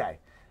 Okay.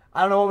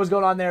 I don't know what was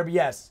going on there, but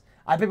yes.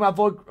 I picked my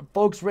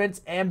folks'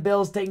 rents and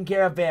bills taken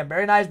care of, fam.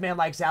 Very nice, man,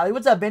 like Sally.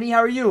 What's up, Vinny? How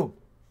are you?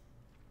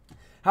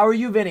 How are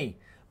you, Vinny?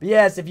 But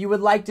yes, if you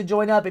would like to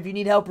join up, if you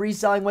need help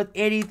reselling with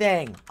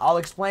anything, I'll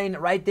explain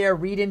right there.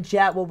 Read in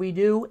chat what we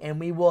do, and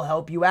we will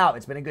help you out.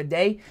 It's been a good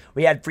day.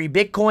 We had free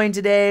Bitcoin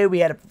today. We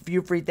had a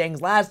few free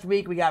things last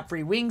week. We got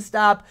free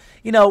Wingstop.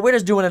 You know, we're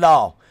just doing it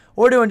all.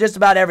 We're doing just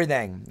about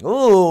everything.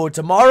 Ooh,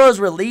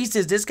 tomorrow's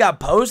releases just got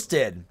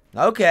posted.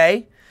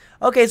 Okay.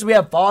 Okay, so we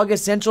have Fog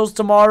Essentials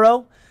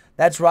tomorrow.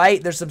 That's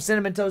right. There's some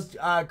Cinnamon Toast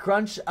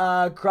Crunch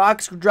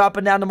Crocs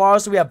dropping down tomorrow.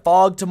 So we have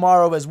Fog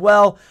tomorrow as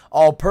well.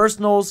 All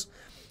personals.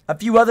 A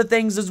few other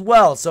things as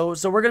well. So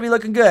we're going to be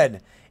looking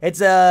good. It's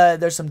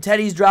there's some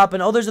Teddies dropping.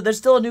 Oh, there's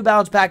still a New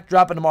Balance pack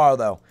dropping tomorrow,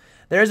 though.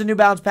 There is a New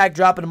Balance pack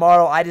dropping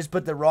tomorrow. I just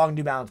put the wrong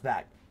New Balance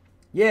pack.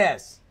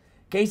 Yes.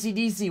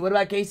 KCDC. What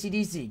about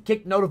KCDC?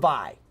 Kckd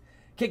Notify.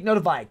 Kckd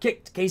Notify.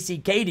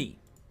 Kckd.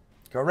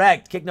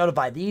 Correct. Kckd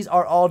Notify. These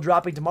are all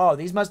dropping tomorrow.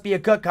 These must be a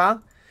cook, huh?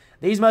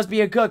 These must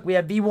be a cook. We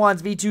have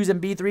V1s, V2s,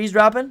 and V3s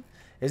dropping.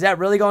 Is that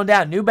really going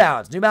down? New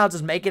Balance. New Balance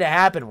is making it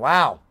happen.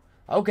 Wow.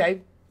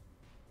 Okay.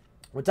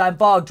 What time,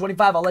 Fog?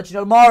 25. I'll let you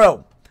know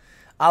tomorrow.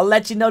 I'll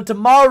let you know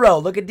tomorrow.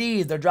 Look at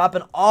these. They're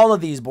dropping all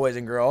of these, boys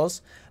and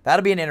girls.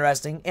 That'll be an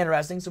interesting.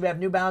 So we have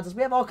New Balances.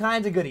 We have all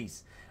kinds of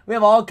goodies.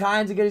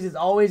 It's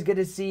always good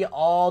to see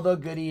all the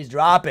goodies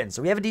dropping.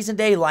 So we have a decent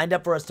day lined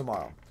up for us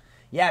tomorrow.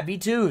 Yeah,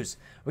 B2s.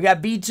 We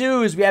got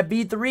B2s. We have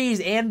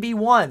B3s and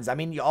B1s. I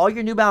mean, all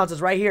your New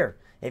Balances right here.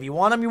 If you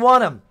want them, you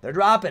want them. They're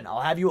dropping.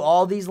 I'll have you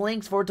all these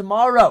links for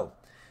tomorrow.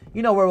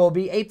 You know where we'll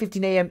be,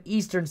 8:15 a.m.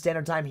 Eastern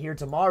Standard Time here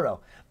tomorrow.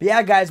 But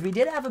yeah, guys, we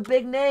did have a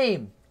big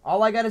name.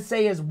 All I got to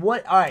say is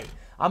what? All right,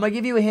 I'm going to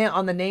give you a hint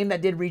on the name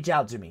that did reach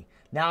out to me.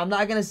 Now, I'm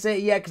not going to say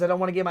it yet because I don't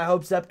want to get my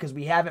hopes up because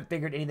we haven't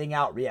figured anything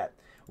out yet.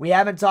 We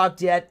haven't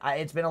talked yet.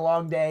 It's been a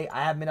long day.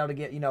 I haven't been able to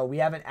get, we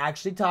haven't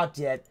actually talked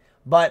yet.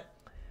 But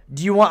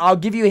do you want, I'll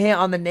give you a hint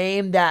on the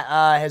name that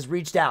has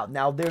reached out.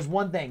 Now, there's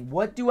one thing.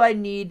 What do I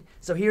need?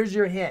 So here's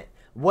your hint.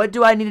 What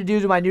do I need to do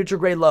to my neutral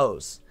grade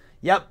lows?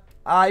 Yep.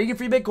 You get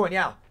free Bitcoin,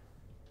 yeah.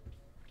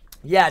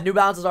 Yeah, New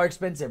Balances are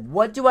expensive.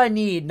 What do I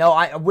need? No,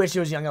 I wish it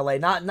was Young LA.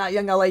 Not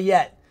Young LA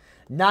yet.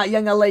 Not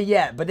Young LA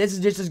yet, but this is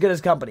just as good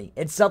as company.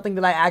 It's something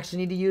that I actually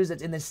need to use.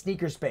 It's in the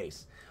sneaker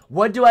space.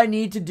 What do I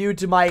need to do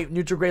to my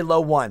neutral grade low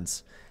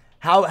ones?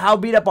 How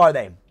beat up are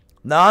they?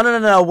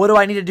 No. What do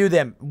I need to do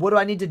them? What do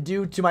I need to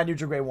do to my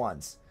neutral grade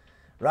ones?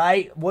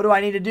 Right? What do I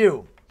need to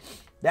do?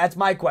 That's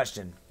my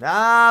question.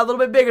 A little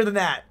bit bigger than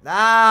that.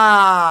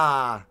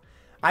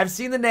 I've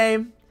seen the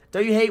name.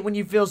 Don't you hate when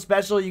you feel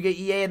special, you get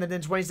EA, and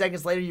then 20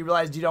 seconds later you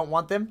realize you don't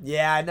want them?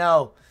 Yeah, I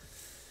know.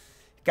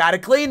 Gotta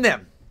clean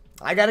them.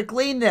 I gotta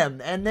clean them.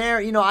 And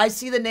there, you know, I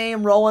see the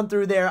name rolling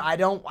through there. I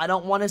don't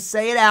want to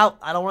say it out.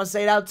 I don't want to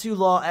say it out too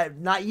long.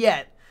 Not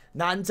yet.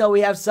 Not until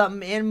we have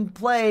something in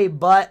play.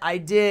 But I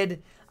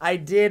did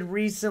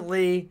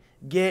recently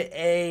get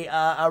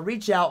a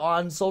reach out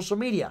on social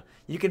media.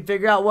 You can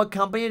figure out what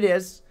company it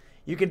is.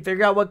 You can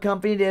figure out what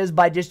company it is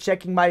by just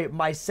checking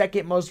my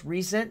second most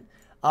recent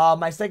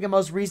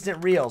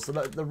reel. So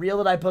the reel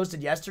that I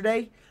posted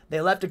yesterday,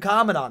 they left a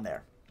comment on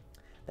there.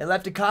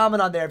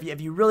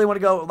 If you really want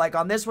to go, like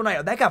on this one,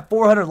 that got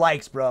 400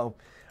 likes, bro.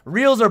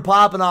 Reels are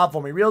popping off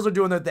for me. Reels are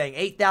doing their thing.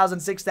 8,000,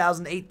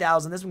 6,000,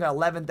 8,000. This one got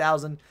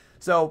 11,000.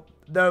 So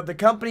the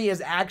company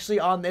is actually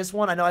on this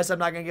one. I know I said I'm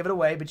not going to give it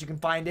away, but you can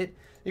find it.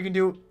 You can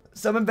do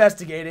some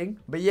investigating.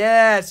 But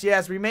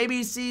yes, we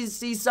maybe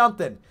see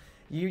something.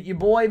 Your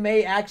boy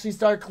may actually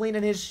start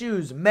cleaning his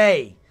shoes.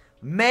 May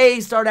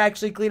start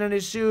actually cleaning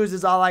his shoes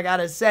is all I got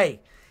to say.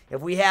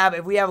 If we have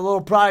a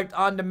little product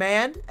on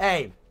demand,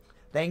 hey.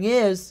 Thing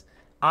is,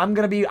 I'm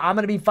gonna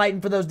be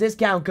fighting for those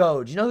discount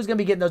codes. You know who's gonna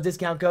be getting those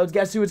discount codes?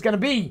 Guess who it's gonna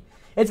be?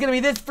 It's gonna be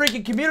this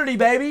freaking community,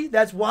 baby.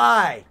 That's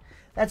why.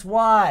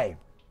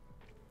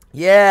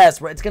 Yes,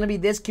 it's gonna be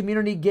this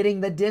community getting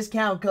the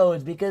discount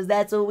codes because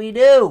that's what we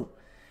do.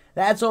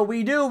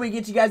 We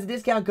get you guys the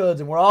discount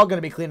codes, and we're all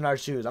gonna be cleaning our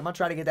shoes. I'm gonna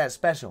try to get that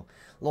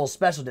little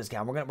special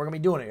discount. We're gonna be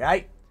doing it,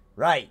 right?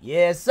 Right.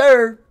 Yes,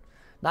 sir.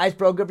 Nice,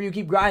 bro. Good for you.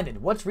 Keep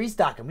grinding. What's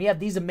restocking? We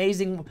have these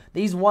amazing,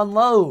 these one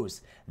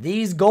lows,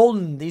 these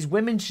golden, these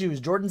women's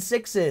shoes, Jordan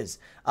 6s,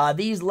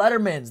 these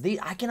Lettermans.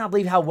 I cannot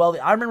believe how well.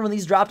 I remember when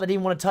these dropped, I didn't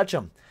even want to touch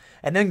them.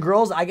 And then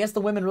girls, I guess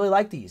the women really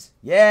like these.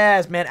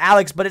 Yes, man,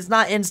 Alex, but it's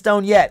not in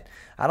stone yet.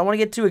 I don't want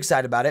to get too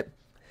excited about it.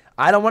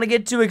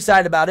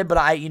 But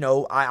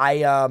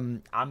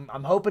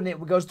I'm hoping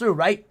it goes through,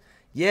 right?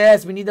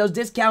 Yes, we need those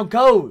discount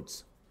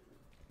codes.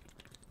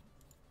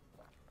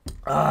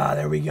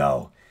 There we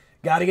go.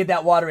 Got to get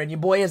that water in. Your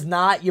boy's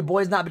not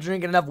been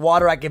drinking enough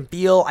water. I can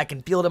feel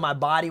it in my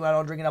body when I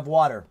don't drink enough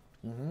water.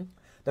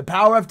 The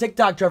power of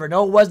TikTok, Trevor.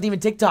 No, it wasn't even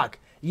TikTok.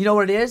 You know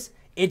what it is?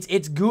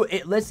 It's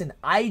good. Listen,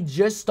 I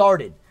just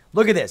started.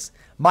 Look at this.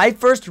 My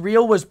first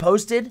reel was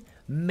posted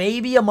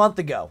maybe a month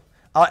ago.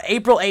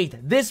 April 8th.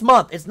 This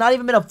month. It's not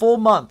even been a full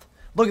month.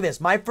 Look at this.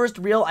 My first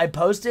reel I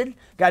posted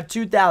got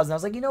 2,000. I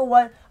was like, you know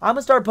what? I'm going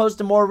to start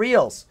posting more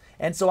reels.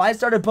 And so I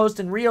started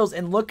posting reels,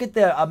 and look at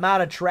the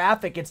amount of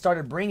traffic it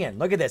started bringing.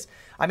 Look at this.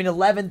 I mean,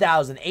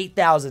 11,000,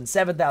 8,000,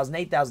 7,000,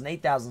 8,000,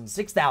 8,000,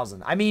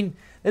 6,000. I mean,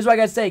 this is what I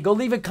got to say. Go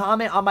leave a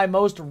comment on my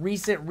most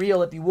recent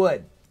reel if you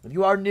would. If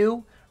you are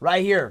new,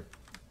 right here.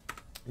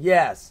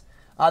 Yes.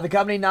 The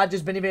company not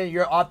just benefiting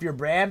you're off your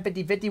brand,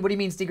 50-50. What do you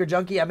mean, Sneaker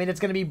Junkie? I mean, it's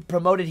going to be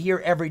promoted here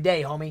every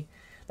day, homie.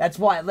 That's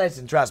why,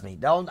 listen, trust me.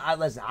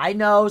 Listen, I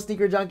know,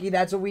 Sneaker Junkie,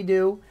 that's what we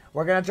do.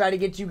 We're going to try to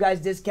get you guys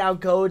discount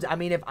codes. I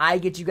mean, if I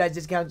get you guys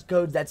discount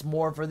codes, that's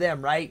more for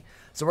them, right?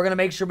 So we're going to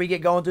make sure we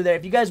get going through there.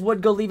 If you guys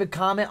would go leave a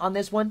comment on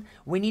this one,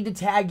 we need to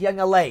tag Young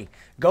LA.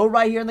 Go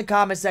right here in the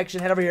comment section.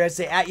 Head over here and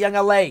say, @Young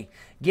LA.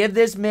 Get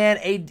this man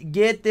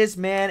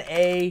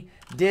a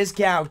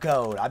discount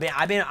code.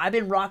 I've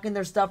been rocking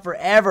their stuff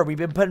forever. We've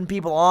been putting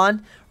people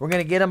on. We're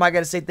going to get them. I got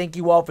to say thank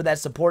you all for that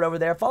support over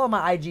there. Follow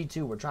my IG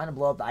too. We're trying to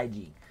blow up the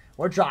IG.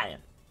 We're trying.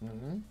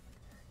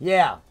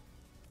 Yeah.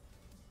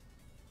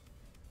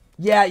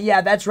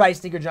 Yeah, that's right,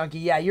 Sneaker Junkie.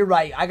 Yeah, you're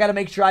right. I got to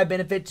make sure I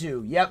benefit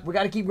too. Yep, we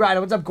got to keep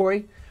grinding. What's up,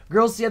 Corey?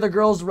 Girls see other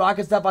girls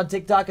rocking stuff on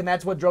TikTok, and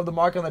that's what drove the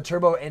market on the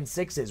Turbo and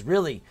 6s.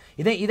 Really?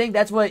 You think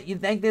that's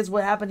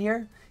what happened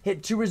here?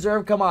 Hit 2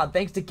 reserve. Come on.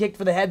 Thanks to Kckd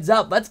for the heads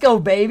up. Let's go,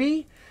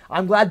 baby.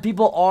 I'm glad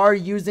people are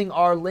using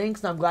our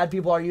links, and I'm glad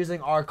people are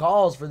using our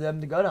calls for them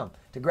to go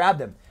to grab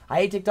them. I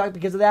hate TikTok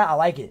because of that. I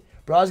like it.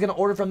 Bro, I was going to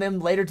order from them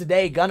later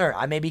today. Gunner,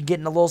 I may be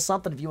getting a little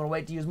something if you want to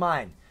wait to use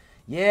mine.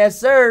 Yes,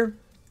 sir.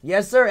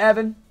 Yes, sir,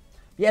 Evan.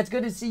 Yeah, it's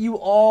good to see you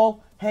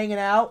all hanging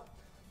out.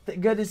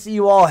 Good to see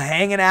you all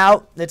hanging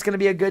out. It's going to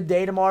be a good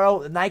day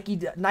tomorrow. Nike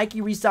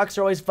restocks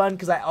are always fun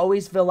because I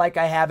always feel like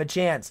I have a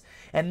chance.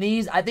 And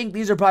I think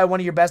these are probably one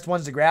of your best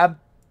ones to grab.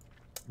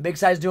 Big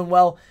size doing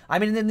well. I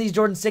mean, in these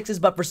Jordan 6s,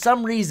 but for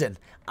some reason,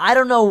 I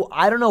don't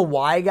know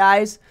why,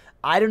 guys.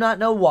 I do not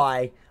know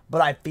why,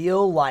 but I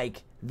feel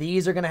like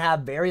these are going to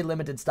have very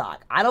limited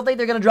stock. I don't think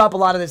they're going to drop a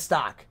lot of this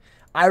stock.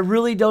 I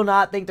really do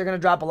not think they're going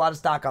to drop a lot of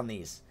stock on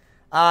these.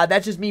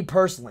 That's just me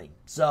personally.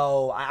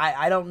 So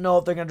I don't know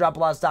if they're going to drop a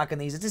lot of stock on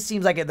these. It just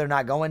seems like they're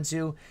not going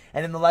to.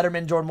 And then the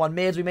Letterman Jordan 1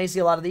 mids, we may see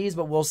a lot of these,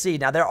 but we'll see.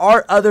 Now, there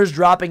are others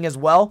dropping as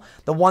well.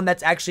 The one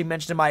that's actually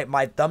mentioned in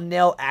my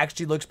thumbnail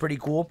actually looks pretty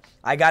cool,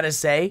 I got to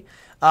say.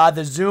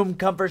 The Zoom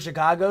Comfort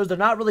Chicago's, they're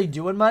not really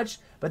doing much,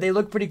 but they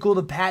look pretty cool.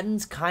 The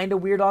pattern's kind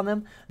of weird on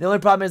them. The only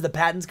problem is the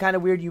pattern's kind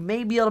of weird. You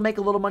may be able to make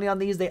a little money on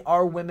these. They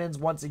are women's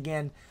once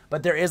again,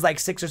 but there is like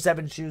 6 or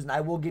 7 shoes, and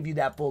I will give you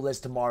that full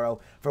list tomorrow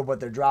for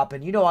what they're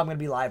dropping. You know I'm going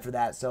to be live for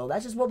that, so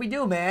that's just what we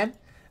do, man.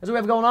 That's what we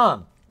have going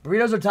on.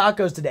 Burritos or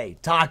tacos today?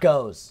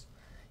 Tacos.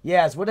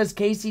 Yes, what does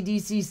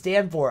KCDC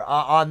stand for?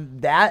 On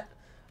that,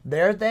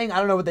 their thing? I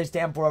don't know what they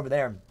stand for over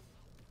there.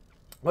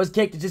 What's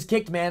Kckd? It's just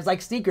Kckd, man. It's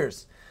like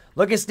sneakers.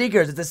 Look at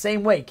sneakers. It's the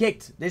same way.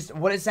 Kckd. This is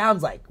what it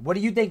sounds like. What do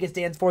you think it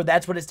stands for?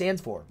 That's what it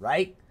stands for,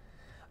 right?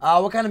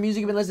 What kind of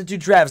music have you been listening to,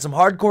 Trev? Some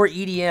hardcore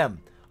EDM.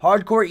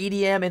 Hardcore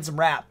EDM and some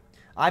rap.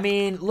 I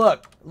mean,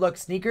 look,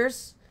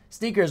 sneakers.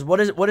 Sneakers. What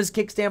does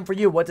Kckd stand for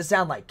you? What's it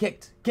sound like?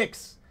 Kckd.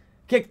 Kicks.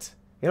 Kckd.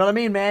 You know what I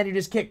mean, man? You're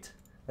just Kckd.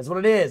 That's what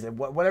it is. And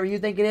whatever you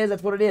think it is,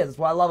 that's what it is. That's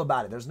what I love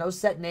about it. There's no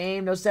set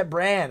name, no set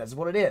brand. That's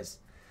what it is.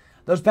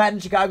 Those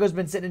patent Chicago's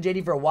been sitting in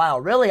JD for a while.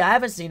 Really? I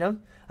haven't seen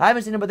them.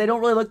 But they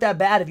don't really look that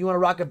bad. If you want to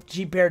rock a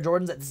cheap pair of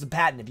Jordans, it's a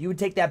patent. If you would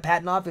take that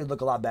patent off, it would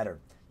look a lot better.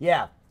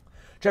 Yeah.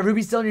 Trevor, who'd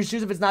be stealing your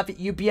shoes if it's not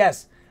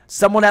UPS?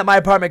 Someone at my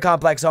apartment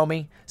complex,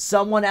 homie.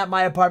 Someone at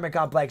my apartment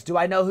complex. Do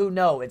I know who?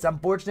 No. It's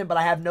unfortunate, but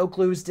I have no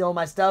clue who's stealing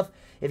my stuff.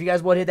 If you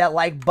guys would hit that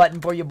like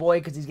button for your boy,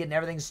 because he's getting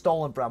everything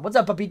stolen from. What's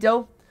up,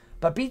 Papito?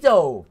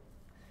 Papito.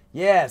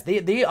 Yes.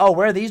 Oh,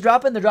 where are these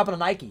dropping? They're dropping on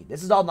Nike.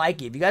 This is all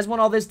Nike. If you guys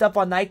want all this stuff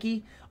on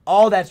Nike,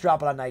 all that's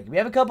dropping on Nike. We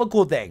have a couple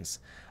cool things.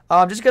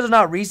 Just because they're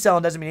not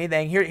reselling doesn't mean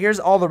anything. Here's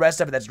all the rest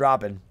of it that's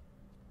dropping.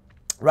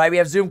 Right, we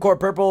have Zoom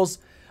Court Purples.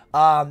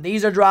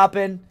 These are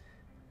dropping.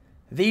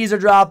 These are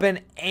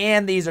dropping.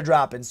 And these are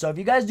dropping. So if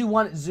you guys do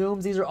want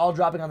Zooms, these are all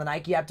dropping on the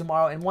Nike app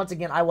tomorrow. And once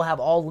again, I will have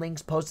all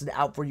links posted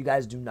out for you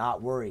guys. Do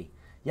not worry.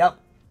 Yep.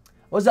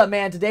 What's up,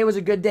 man? Today was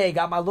a good day.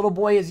 Got my little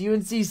boy his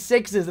UNC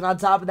 6s. And on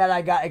top of that,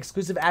 I got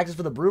exclusive access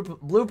for the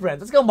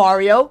blueprints. Let's go,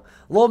 Mario.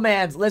 Lil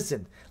man's,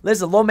 listen,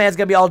 Lil man's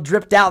going to be all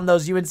dripped out in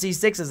those UNC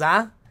 6s,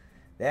 huh?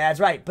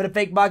 That's right. Put a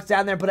fake box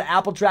down there and put an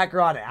Apple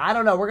tracker on it. I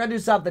don't know. We're going to do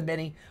something,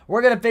 Minnie.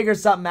 We're going to figure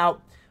something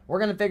out.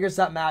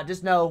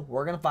 Just know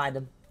we're going to find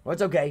them. Well,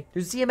 it's okay. Do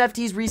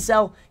CMFTs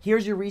resell?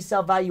 Here's your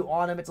resale value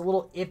on them. It's a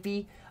little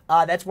iffy.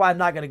 That's why I'm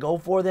not going to go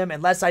for them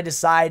unless I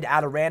decide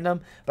out of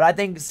random. But I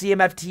think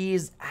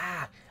CMFTs,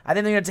 I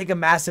think they're going to take a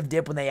massive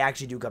dip when they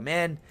actually do come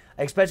in,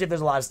 especially if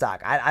there's a lot of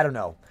stock. I don't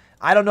know.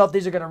 I don't know if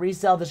these are going to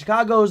resell. The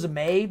Chicago's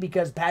may,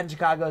 because patent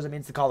Chicago's, I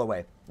mean, it's the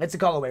colorway. It's the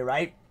colorway,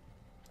 right?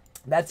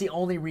 That's the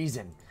only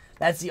reason.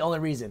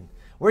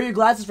 Where are your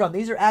glasses from?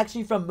 These are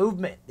actually from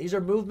Movement. These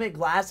are Movement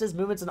glasses.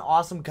 Movement's an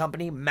awesome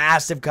company.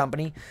 Massive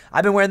company.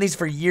 I've been wearing these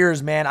for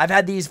years, man. I think I've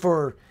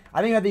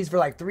had these for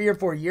like 3 or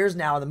 4 years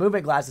now, in the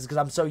Movement glasses, because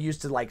I'm so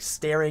used to like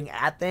staring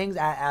at things,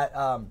 at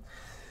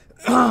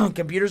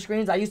computer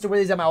screens. I used to wear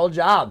these at my old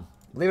job.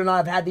 Believe it or not,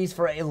 I've had these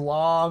for a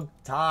long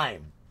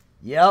time.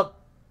 Yep.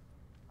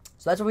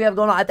 So that's what we have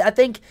going on. I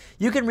think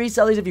you can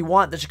resell these if you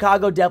want. The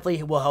Chicago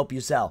definitely will help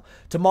you sell.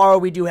 Tomorrow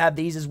we do have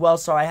these as well.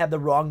 Sorry, I have the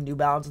wrong New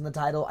Balance in the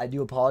title. I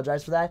do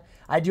apologize for that.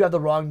 I do have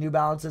the wrong New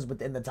Balances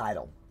within the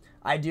title.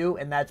 I do,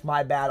 and that's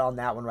my bad on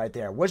that one right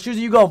there. What shoes are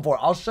you going for?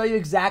 I'll show you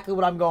exactly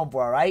what I'm going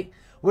for, all right?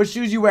 What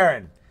shoes you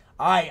wearing?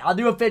 All right, I'll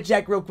do a fit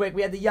check real quick.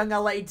 We had the Young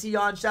LA tee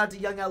on. Shout out to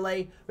Young LA.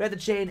 We had the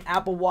chain,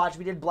 Apple Watch.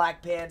 We did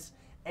black pants.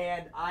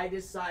 And I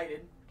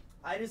decided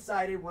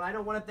when I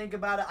don't want to think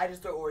about it, I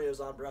just throw Oreos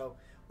on, bro.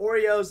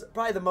 Oreos,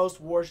 probably the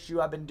most wore shoe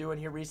I've been doing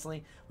here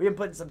recently. We've been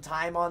putting some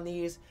time on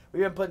these.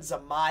 We've been putting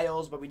some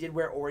miles, but we did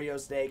wear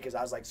Oreos today because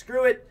I was like,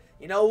 screw it.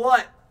 You know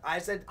what? I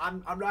said,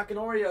 I'm rocking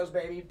Oreos,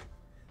 baby.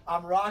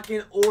 I'm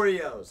rocking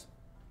Oreos.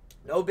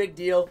 No big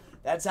deal.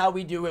 That's how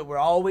we do it. We're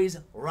always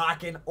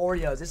rocking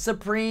Oreos. Is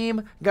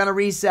Supreme gonna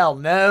resell?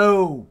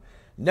 No.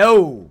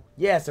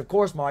 Yes, of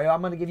course, Mario.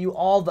 I'm gonna give you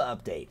all the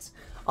updates.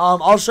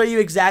 I'll show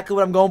you exactly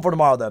what I'm going for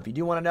tomorrow, though. If you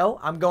do want to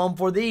know, I'm going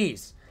for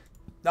these.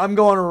 I'm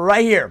going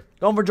right here.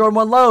 Going for Jordan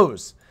 1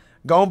 lows.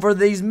 Going for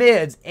these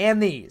mids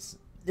and these.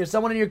 If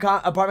someone in your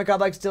apartment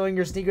complex stealing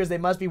your sneakers, they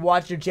must be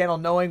watching your channel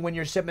knowing when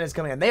your shipment is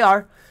coming in. They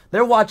are.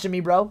 They're watching me,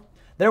 bro.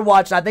 They're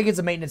watching. I think it's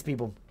the maintenance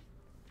people.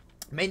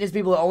 Maintenance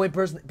people are the only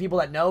people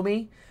that know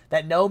me,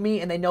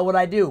 and they know what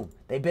I do.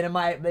 They've been in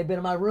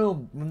my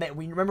room.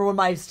 We remember when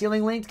my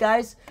ceiling leaked,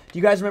 guys? Do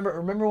you guys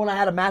remember when I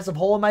had a massive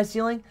hole in my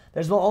ceiling?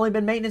 There's only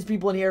been maintenance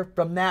people in here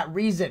from that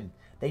reason.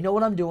 They know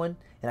what I'm doing,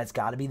 and it's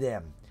got to be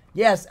them.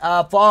 Yes,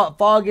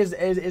 fog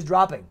is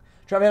dropping.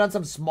 Trevor hit on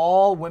some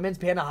small women's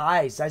Panda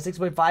High, size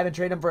 6.5, and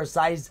trade them for a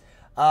size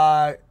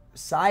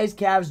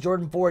Cavs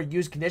Jordan 4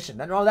 used condition.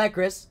 Nothing wrong with that,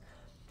 Chris.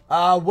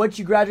 What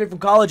you graduate from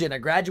college in? I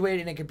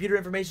graduated in a computer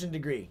information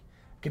degree.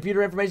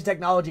 Computer information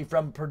technology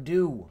from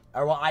Purdue,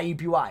 or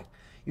IUPUI.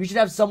 You should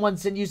have someone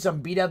send you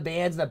some beat-up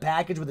bands in a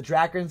package with a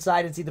tracker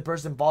inside and see if the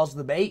person falls for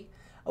the bait.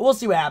 We'll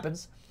see what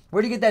happens.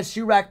 Where do you get that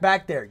shoe rack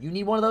back there? You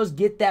need one of those?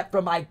 Get that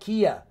from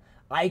IKEA.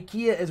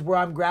 IKEA is where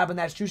I'm grabbing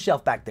that shoe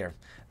shelf back there.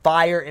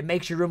 Fire. It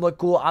makes your room look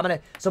cool.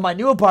 So my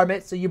new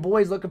apartment, so you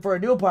boys looking for a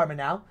new apartment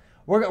now.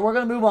 We're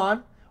going to move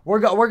on.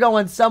 We're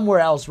going somewhere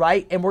else,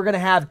 right? And we're going to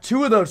have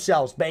 2 of those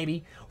shelves,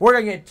 baby. We're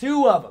going to get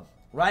 2 of them,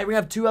 right? We're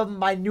going to have 2 of them.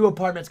 My new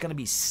apartment's going to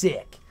be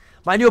sick.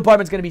 My new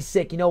apartment's going to be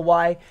sick. You know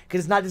why?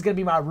 Because it's not just going to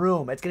be my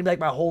room. It's going to be like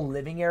my whole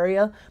living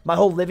area. My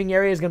whole living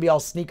area is going to be all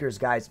sneakers,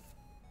 guys.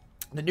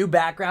 The new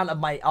background of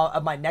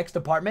my next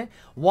apartment,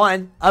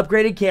 1,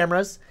 upgraded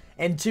cameras,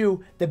 and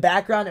 2, the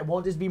background, it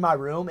won't just be my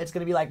room. It's going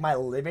to be like my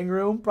living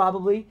room,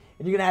 probably.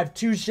 And you're going to have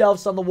 2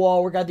 shelves on the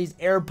wall. We're got these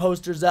air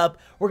posters up.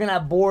 We're going to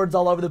have boards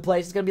all over the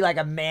place. It's going to be like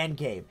a man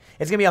cave.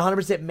 It's going to be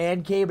 100%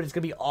 man cave, but it's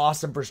going to be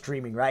awesome for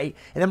streaming, right?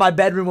 And then my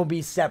bedroom will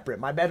be separate.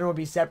 My bedroom will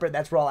be separate.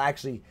 That's where I'll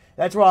actually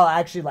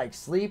like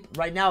sleep.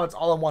 Right now, it's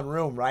all in one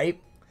room,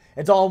 right?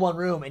 It's all in one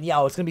room, and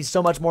yeah, it's going to be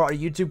so much more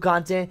YouTube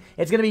content.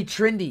 It's going to be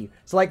trendy.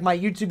 So, like, my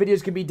YouTube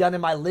videos can be done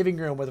in my living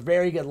room with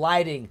very good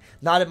lighting,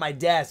 not at my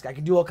desk. I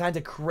can do all kinds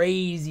of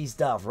crazy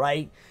stuff,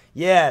 right?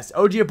 Yes,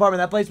 OG apartment.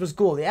 That place was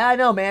cool. Yeah, I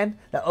know, man.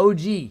 The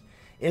OG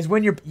is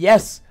when you're,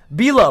 yes,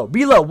 Below,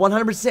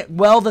 100%.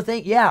 Well, the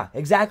thing, yeah,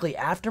 exactly.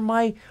 After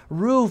my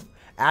roof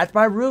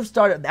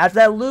started,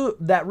 after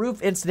that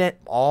roof incident,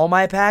 all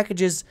my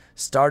packages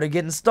started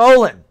getting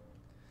stolen.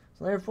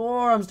 So,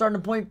 therefore, I'm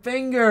starting to point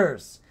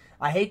fingers.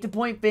 I hate to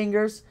point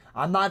fingers.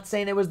 I'm not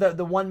saying it was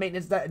the one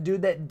maintenance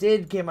dude that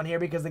did came on here,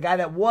 because the guy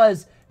that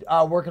was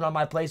working on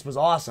my place was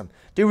awesome.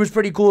 Dude was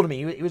pretty cool to me.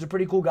 He was a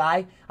pretty cool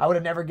guy. I would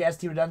have never guessed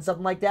he would have done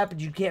something like that,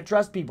 but you can't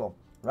trust people,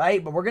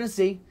 right? But we're going to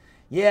see.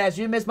 Yes,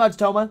 you didn't miss much,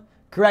 Toma.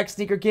 Correct,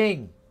 Sneaker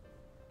King.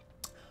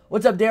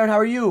 What's up, Darren? How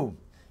are you?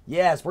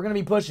 Yes, we're going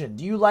to be pushing.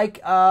 Do you like,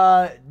 you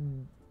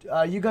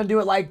going to do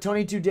it like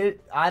Tony 2 did?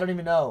 I don't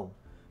even know.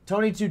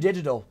 Tony 2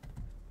 Digital.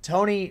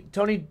 Tony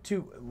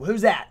 2,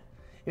 who's that?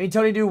 You mean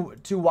Tony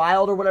 2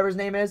 Wild or whatever his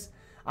name is?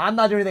 I'm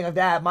not doing anything like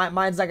that.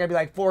 Mine's not gonna be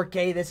like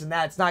 4K, this and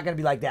that. It's not gonna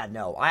be like that.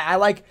 No,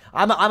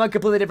 I'm a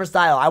completely different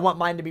style. I want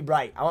mine to be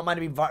bright. I want mine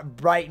to be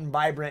bright and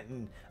vibrant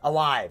and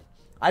alive.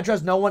 I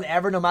trust no one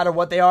ever, no matter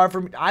what they are.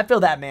 For me, I feel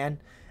that, man.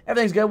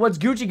 Everything's good. What's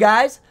Gucci,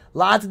 guys?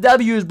 Lots of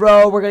W's,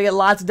 bro. We're gonna get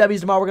lots of W's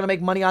tomorrow. We're gonna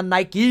make money on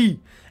Nike.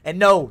 And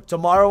no,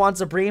 tomorrow on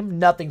Supreme,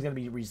 nothing's gonna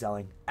be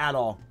reselling at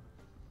all.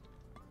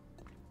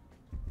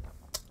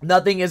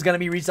 Nothing is gonna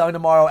be reselling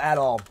tomorrow at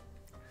all.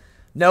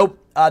 Nope,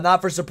 not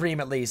for Supreme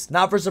at least.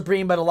 Not for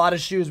Supreme, but a lot of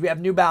shoes. We have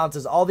New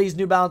Balances. All these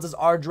New Balances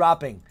are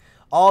dropping.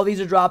 All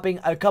these are dropping.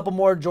 A couple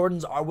more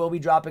Jordans will be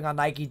dropping on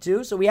Nike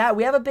too. So we have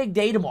a big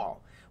day tomorrow.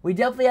 We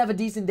definitely have a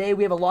decent day.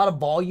 We have a lot of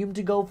volume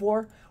to go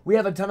for. We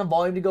have a ton of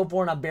volume to go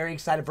for, and I'm very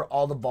excited for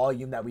all the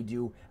volume that we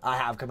do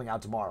have coming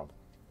out tomorrow.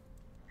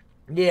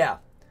 Yeah.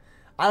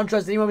 I don't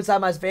trust anyone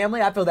beside my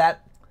family. I feel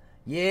that.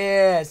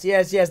 Yes.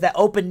 That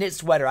open knit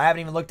sweater. I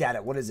haven't even looked at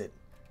it. What is it?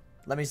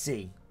 Let me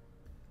see.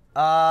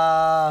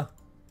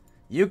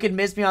 You can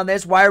miss me on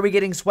this. Why are we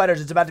getting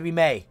sweaters? It's about to be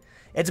May.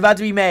 It's about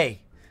to be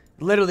May.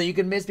 Literally, you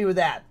can miss me with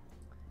that.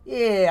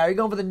 Yeah, are you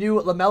going for the new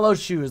LaMelo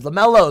shoes?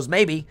 LaMelos,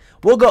 maybe.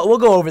 We'll go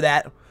over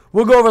that.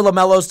 We'll go over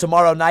LaMelos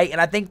tomorrow night,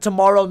 and I think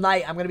tomorrow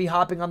night I'm going to be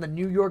hopping on the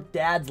New York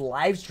Dads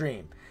live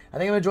stream. I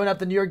think I'm going to join up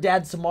the New York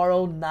Dads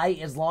tomorrow night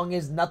as long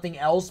as nothing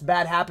else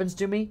bad happens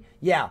to me.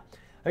 Yeah,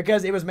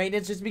 because it was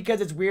maintenance, just because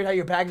it's weird how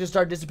your packages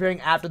start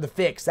disappearing after the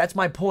fix. That's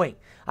my point.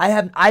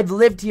 I've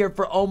lived here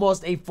for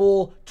almost a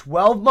full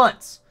 12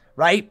 months.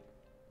 Right?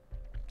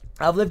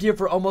 I've lived here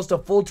for almost a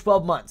full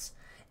 12 months.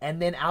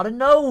 And then out of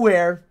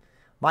nowhere,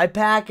 my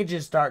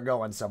packages start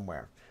going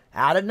somewhere.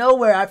 Out of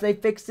nowhere, after they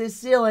fix this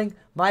ceiling,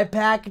 my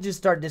packages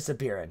start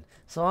disappearing.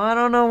 So I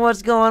don't know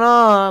what's going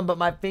on, but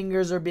my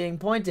fingers are being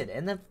pointed.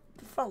 And the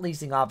front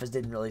leasing office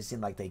didn't really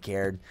seem like they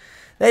cared.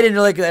 They didn't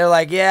really, they're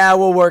like, yeah,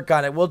 we'll work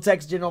on it. We'll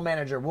text general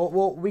manager.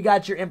 We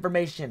got your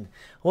information.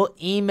 We'll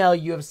email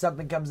you if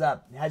something comes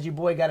up. Has your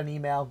boy got an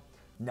email?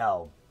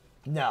 No.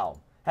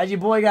 Has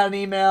your boy got an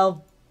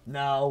email?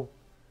 No,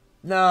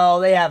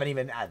 they haven't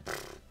even.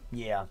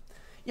 Yeah.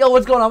 Yo,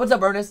 what's going on? What's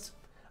up, Ernest?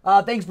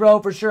 Thanks, bro,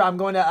 for sure. I'm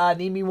going to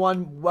need me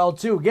one well,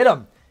 too. Get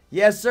him.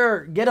 Yes,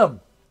 sir. Get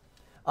him.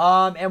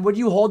 And would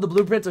you hold the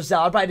blueprints or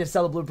sell? I'd probably just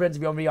sell the blueprints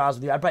if you want me to be honest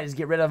with you. I'd probably just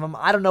get rid of them.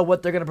 I don't know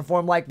what they're going to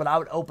perform like, but I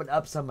would open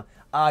up some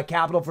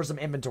capital for some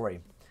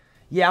inventory.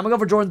 Yeah, I'm going to go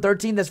for Jordan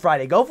 13 this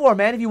Friday. Go for him,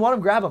 man. If you want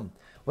him, grab him.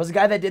 Was the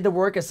guy that did the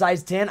work a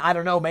size 10? I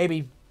don't know.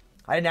 Maybe.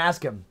 I didn't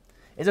ask him.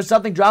 Is there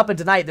something dropping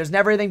tonight? There's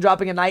never anything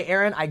dropping at night,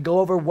 Aaron. I go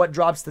over what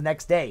drops the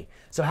next day.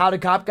 So How to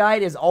Cop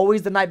Guide is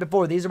always the night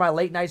before. These are my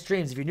late night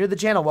streams. If you're new to the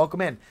channel,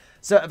 welcome in.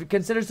 So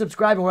consider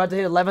subscribing. We're about to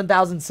hit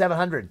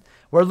 11,700.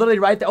 We're literally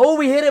right there. Oh,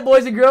 we hit it,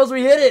 boys and girls.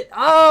 We hit it.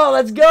 Oh,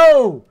 let's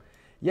go.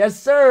 Yes,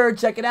 sir.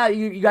 Check it out.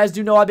 You guys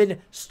do know I've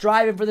been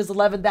striving for this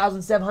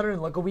 11,700.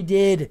 And look what we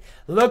did.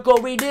 Look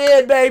what we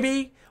did,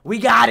 baby. We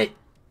got it.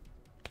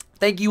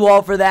 Thank you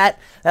all for that.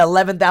 At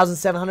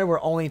 11,700, we're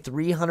only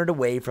 300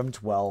 away from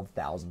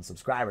 12,000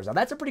 subscribers. Now,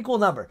 that's a pretty cool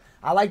number.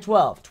 I like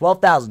 12.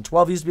 12,000.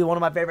 12 used to be one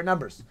of my favorite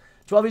numbers.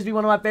 12 used to be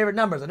one of my favorite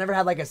numbers. I never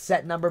had like a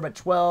set number, but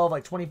 12,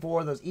 like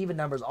 24, those even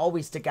numbers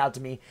always stick out to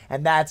me,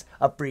 and that's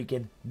a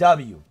freaking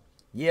W.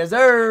 Yes,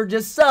 sir.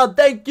 Just sub.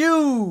 Thank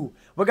you.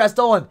 What got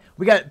stolen?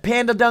 We got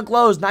Panda Dunk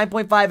Lows,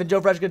 9.5, and Joe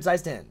Fresh Good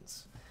Size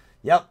 10s.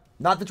 Yep.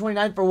 Not the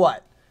 29th for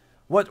what?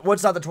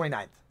 What's not the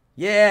 29th?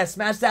 Yeah,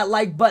 smash that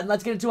like button.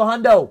 Let's get it to a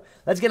hundo.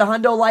 Let's get a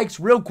hundo likes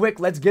real quick.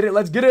 Let's get it.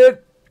 Let's get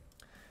it.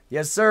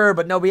 Yes, sir.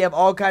 But no, we have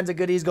all kinds of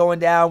goodies going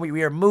down.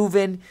 We are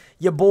moving.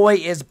 Your boy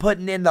is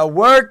putting in the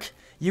work.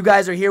 You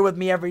guys are here with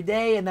me every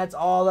day, and that's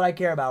all that I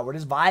care about. We're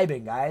just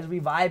vibing, guys. We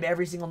vibe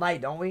every single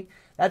night, don't we?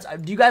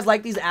 Do you guys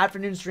like these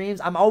afternoon streams?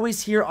 I'm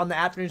always here on the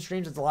afternoon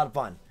streams. It's a lot of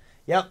fun.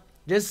 Yep.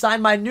 Just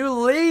signed my new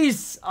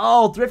lease.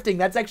 Oh, thrifting.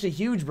 That's actually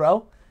huge,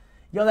 bro.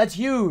 Yo, that's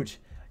huge.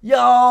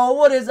 Yo,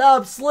 what is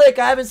up, Slick?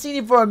 I haven't seen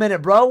you for a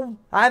minute, bro.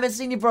 I haven't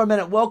seen you for a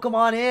minute. Welcome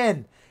on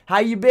in. How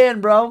you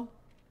been, bro?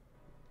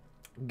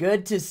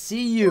 Good to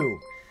see you.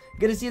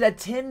 Good to see that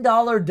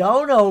 $10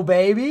 dono,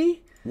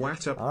 baby.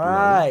 What up, all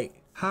right.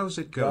 How's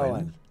it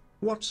going?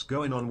 What's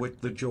going on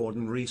with the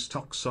Jordan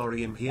restock?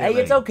 Sorry, I'm here. Hey,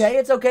 it's okay.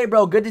 It's okay,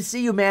 bro. Good to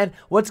see you, man.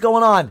 What's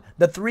going on?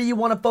 The 3 you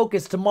want to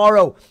focus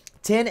tomorrow,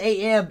 10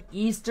 a.m.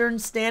 Eastern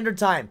Standard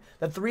Time.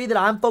 The 3 that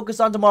I'm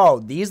focused on tomorrow,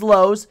 these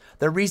lows,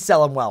 they're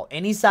reselling well.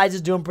 Any size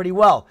is doing pretty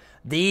well.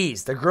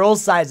 These, the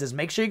girls' sizes,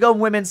 make sure you go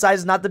women's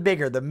sizes, not the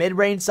bigger. The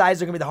mid-range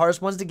sizes are going to be the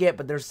hardest ones to get,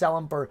 but they're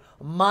selling for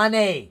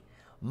money.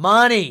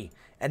 Money.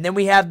 And then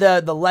we have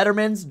the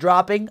Lettermans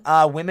dropping,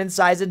 women's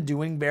sizes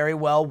doing very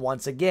well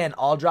once again,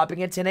 all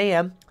dropping at 10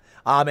 a.m.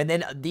 And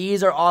then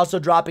these are also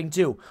dropping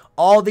too.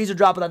 All these are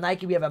dropping on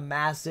Nike. We have a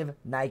massive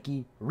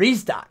Nike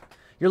restock.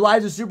 Your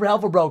lives are super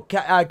helpful, bro.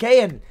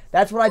 Kayan,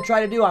 that's what I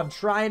try to do. I'm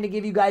trying to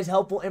give you guys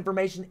helpful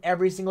information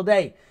every single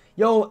day.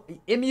 Yo,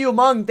 MU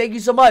Among, thank you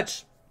so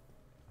much.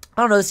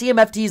 I don't know, the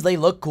CMFTs, they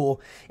look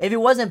cool. If it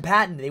wasn't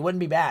patented, they wouldn't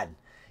be bad.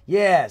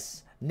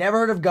 Yes. Never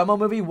heard of Gummo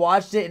movie,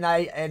 watched it,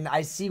 and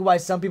I see why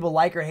some people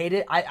like or hate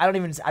it.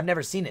 I've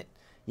never seen it.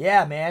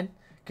 Yeah, man.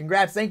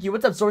 Congrats, thank you.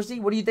 What's up, Sourcey?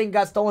 What do you think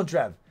got stolen,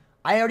 Trev?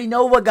 I already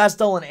know what got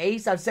stolen,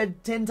 Ace. I've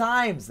said 10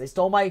 times. They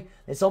stole my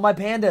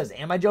pandas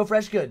and my Joe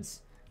Fresh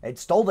goods. They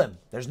stole them.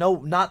 There's no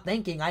not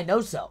thinking. I know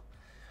so.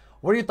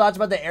 What are your thoughts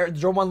about the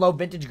Jordan 1 Low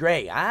Vintage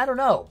Gray? I don't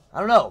know.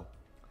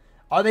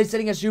 Are they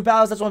sitting at Shoe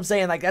Palace? That's what I'm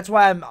saying. Like, that's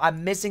why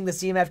I'm missing the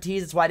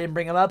CMFTs. That's why I didn't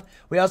bring them up.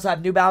 We also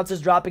have New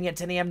Balances dropping at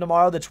 10 a.m.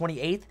 tomorrow, the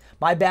 28th.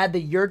 My bad.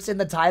 The Yurt's in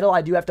the title.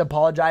 I do have to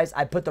apologize.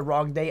 I put the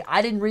wrong date.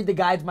 I didn't read the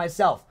guides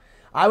myself.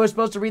 I was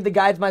supposed to read the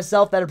guides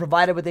myself that are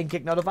provided within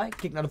Kckd Notify.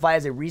 Kckd Notify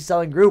is a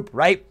reselling group,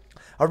 right?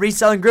 A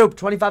reselling group,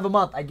 $25 a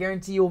month. I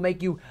guarantee you will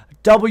make you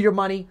double your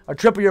money or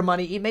triple your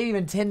money, maybe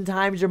even 10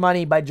 times your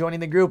money by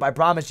joining the group. I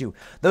promise you.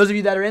 Those of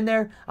you that are in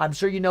there, I'm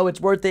sure you know it's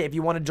worth it. If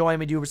you want to join,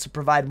 we do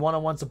provide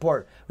one-on-one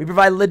support. We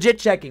provide legit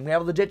checking. We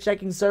have a legit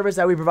checking service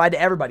that we provide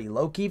to everybody.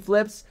 Low-key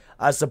flips,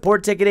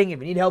 support ticketing. If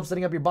you need help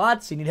setting up your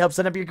bots, you need help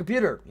setting up your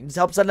computer, you need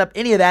help setting up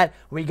any of that,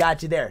 we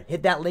got you there.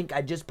 Hit that link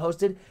I just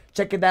posted.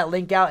 Check that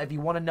link out. If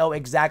you want to know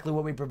exactly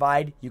what we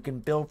provide, you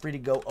can feel free to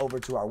go over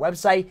to our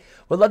website.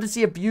 We'd love to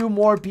see a few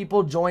more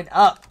people join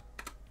up.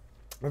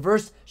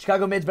 Reverse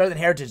Chicago Mid's better than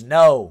Heritage?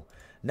 No,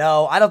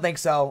 I don't think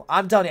so.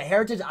 I'm telling you,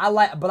 Heritage I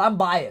like, but I'm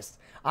biased.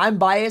 I'm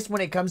biased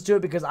when it comes to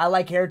it because I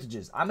like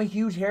Heritages. I'm a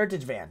huge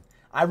Heritage fan.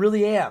 I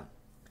really am.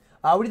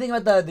 What do you think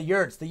about the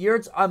Yurts? The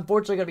Yurts,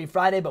 unfortunately, going to be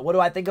Friday, but what do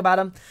I think about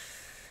them?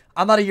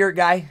 I'm not a Yurt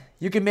guy.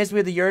 You can miss me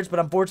with the Yurts, but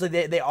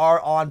unfortunately, they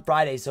are on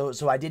Friday, so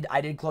I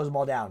did close them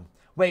all down.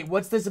 Wait,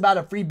 what's this about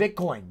a free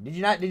Bitcoin? Did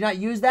you not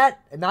use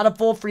that? Not a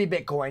full free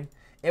Bitcoin.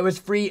 It was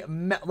free,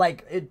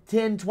 like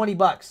 10, 20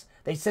 bucks.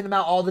 They send them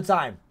out all the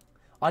time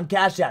on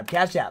Cash App.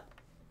 Cash App.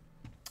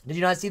 Did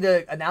you not see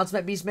the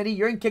announcement, B Smitty?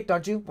 You're in Kckd,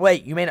 aren't you?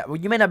 Wait, you may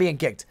not be in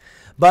Kckd,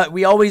 but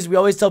we always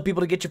tell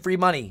people to get your free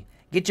money.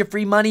 Get your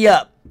free money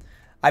up.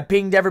 I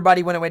pinged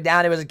everybody when it went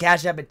down. It was a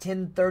Cash App at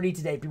 10:30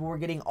 today. People were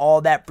getting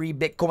all that free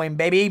Bitcoin,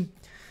 baby.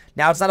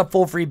 Now it's not a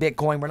full free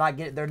Bitcoin.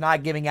 They're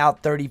not giving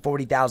out $30,000,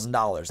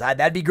 $40,000.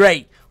 That'd be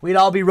great. We'd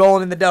all be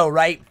rolling in the dough,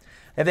 right?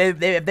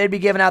 If they'd be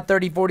giving out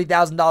 $30,000,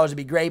 $40,000, it'd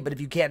be great. But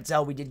if you can't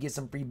tell, we did get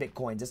some free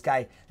Bitcoins. This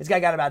guy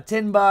got about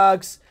 10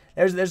 bucks.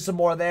 There's some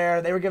more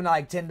there. They were giving out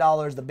like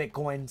 $10. The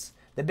Bitcoins.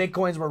 The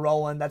Bitcoins were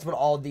rolling. That's what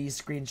all these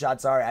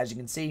screenshots are, as you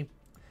can see.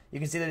 You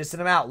can see they just sent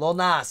them out. Lil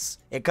Nas.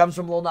 It comes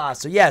from Lil Nas.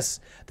 So yes,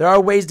 there are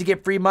ways to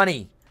get free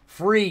money.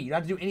 Free. You don't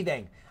have to do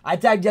anything. I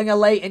tagged Young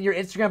LA in your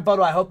Instagram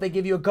photo. I hope they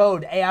give you a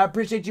code. Hey, I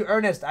appreciate you,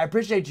 Ernest. I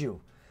appreciate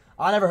you.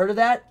 I never heard of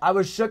that. I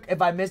was shook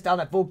if I missed out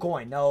on full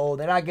coin. No,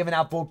 they're not giving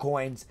out full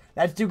coins.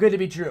 That's too good to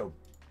be true.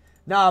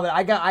 No, but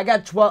I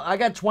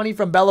got 20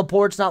 from Bella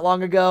Ports not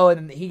long ago,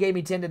 and he gave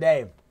me 10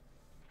 today.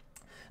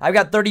 I've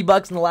got 30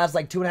 bucks in the last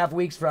like 2.5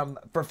 weeks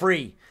for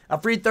free. A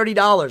free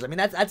 $30. I mean,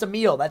 that's a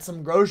meal. That's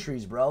some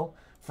groceries, bro.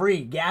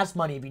 Free gas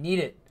money if you need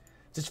it.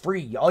 It's just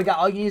free. All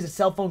you need is a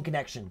cell phone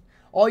connection.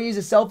 All you need is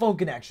a cell phone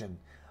connection.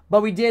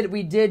 But we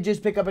did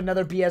just pick up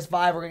another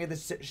PS5. We're gonna get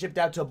this shipped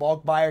out to a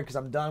bulk buyer because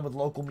I'm done with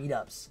local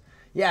meetups.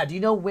 Yeah, do you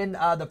know when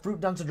the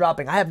fruit dunks are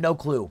dropping? I have no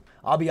clue.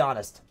 I'll be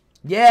honest.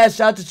 Yeah,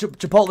 shout out to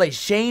Chipotle.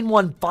 Shane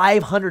won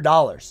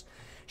 $500.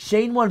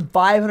 Shane won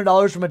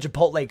 $500 from a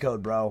Chipotle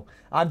code, bro.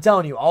 I'm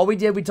telling you, all we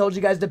did, we told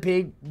you guys to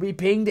ping. We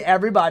pinged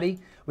everybody.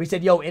 We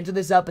said, yo, enter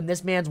this up, and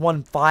this man's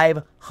won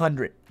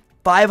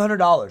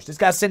 $500. This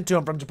got sent to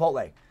him from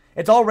Chipotle.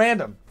 It's all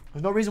random.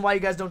 There's no reason why you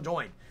guys don't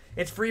join.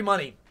 It's free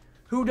money.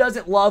 Who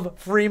doesn't love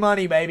free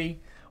money,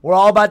 baby? We're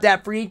all about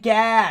that free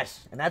cash,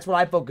 and that's what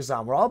I focus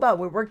on.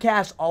 We're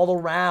cash all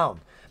around.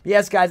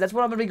 Yes, guys, that's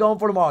what I'm going to be going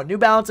for tomorrow. New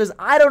Balances.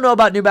 I don't know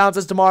about New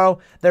Balances tomorrow.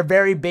 They're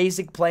very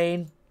basic,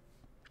 plain.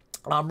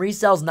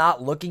 Resale's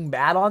not looking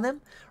bad on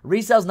them.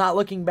 Resale's not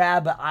looking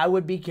bad, but I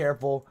would be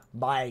careful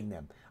buying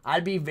them.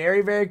 I'd be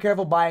very, very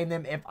careful buying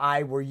them if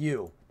I were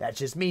you. That's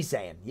just me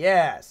saying.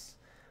 Yes.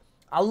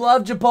 I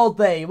love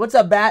Chipotle. What's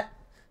up, Bat?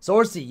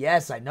 Saucy.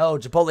 Yes, I know.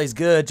 Chipotle's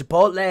good.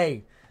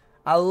 Chipotle.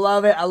 I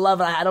love it. I love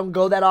it. I don't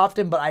go that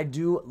often, but I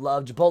do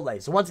love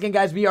Chipotle. So once again,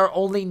 guys, we are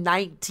only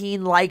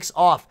 19 likes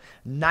off.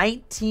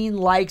 19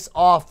 likes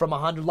off from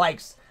 100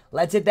 likes.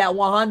 Let's hit that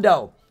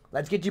 100.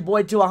 Let's get your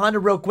boy to 100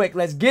 real quick.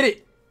 Let's get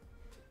it.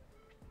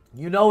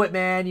 You know it,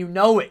 man. You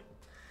know it.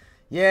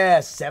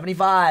 Yes,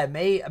 75.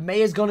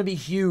 May is going to be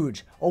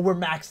huge. Oh, we're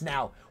maxed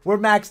now. We're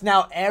maxed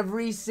now.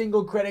 Every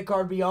single credit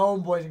card we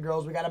own, boys and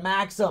girls, we got to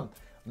max them.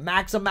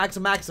 Max them, max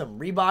them, max them.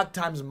 Reebok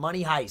times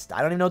money heist. I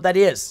don't even know what that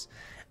is.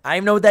 I don't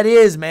even know what that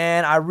is,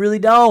 man. I really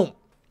don't.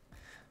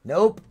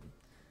 Nope.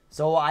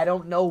 So I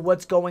don't know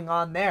what's going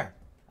on there.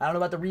 I don't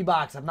know about the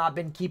Reeboks. I've not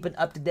been keeping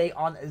up to date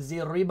on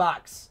the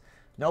Reeboks.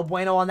 No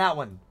bueno on that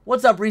one.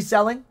 What's up,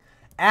 reselling?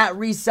 At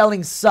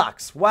reselling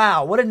sucks.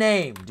 Wow, what a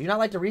name. Do you not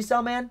like to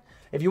resell, man?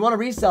 If you want to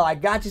resell, I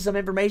got you some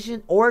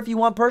information. Or if you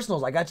want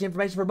personals, I got you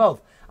information for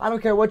both. I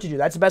don't care what you do.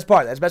 That's the best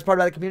part. That's the best part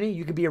about the community.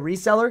 You could be a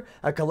reseller,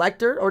 a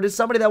collector, or just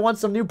somebody that wants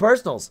some new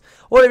personals.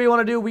 Whatever you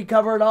want to do, we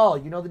cover it all.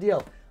 You know the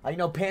deal. You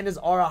know pandas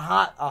are a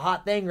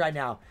hot thing right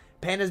now.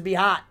 Pandas be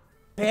hot.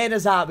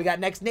 Pandas hot. We got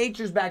Next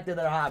Nature's back there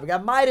that are hot. We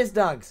got Midas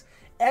Dunks.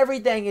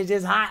 Everything is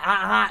just hot,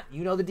 hot, hot.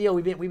 You know the deal.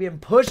 We've been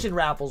pushing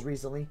raffles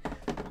recently.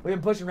 We've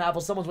been pushing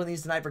raffles. Someone's winning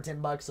these tonight for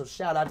 $10. So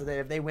shout out to them.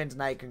 If they win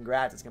tonight,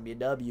 congrats. It's gonna be a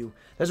W.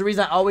 There's a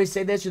reason I always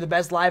say this. You're the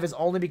best live is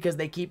only because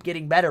they keep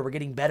getting better. We're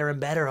getting better and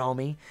better,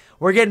 homie.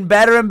 We're getting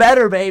better and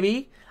better,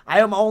 baby. I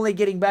am only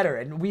getting better,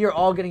 and we are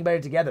all getting better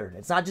together.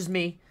 It's not just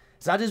me.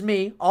 It's not just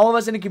me. All of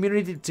us in the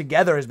community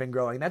together has been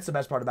growing. That's the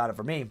best part about it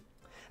for me.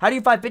 How do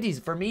you 550s?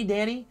 For me,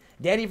 Danny,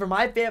 for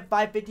my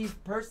 550s,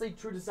 personally,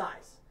 true to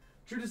size.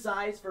 True to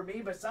size for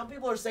me, but some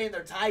people are saying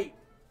they're tight.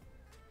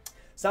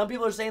 Some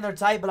people are saying they're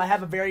tight, but I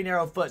have a very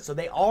narrow foot. So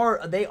they are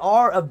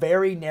a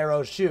very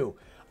narrow shoe.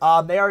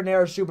 They are a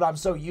narrow shoe, but I'm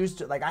so used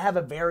to it. Like, I have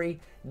a very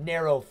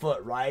narrow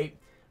foot, right?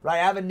 Right,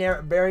 I have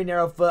a very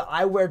narrow foot.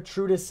 I wear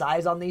true to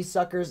size on these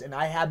suckers, and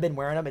I have been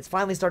wearing them. It's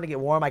finally starting to get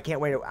warm. I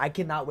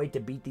cannot wait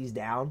to beat these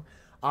down.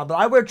 But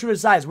I wear true to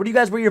size. Where do you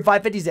guys wear your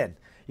 550s in?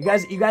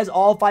 You guys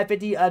all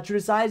 550 true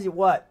to size?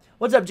 What?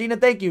 What's up, Gina?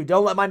 Thank you.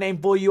 Don't let my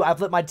name fool you. I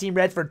flipped my team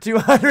red for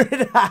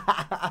 200.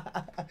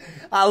 I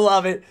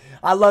love it.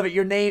 I love it.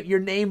 Your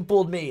name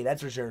fooled me.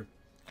 That's for sure.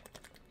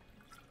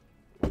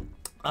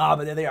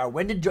 But there they are.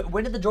 When did the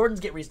Jordans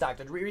get restocked?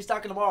 They're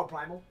restocking tomorrow,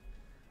 Primal.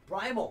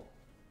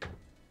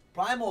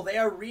 Primal, they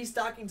are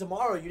restocking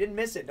tomorrow. You didn't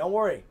miss it. Don't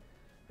worry.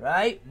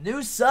 Right?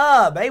 New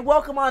sub. Hey,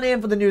 welcome on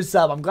in for the new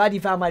sub. I'm glad you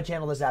found my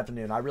channel this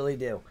afternoon. I really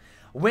do.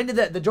 When did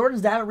the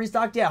Jordans haven't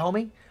restocked yet,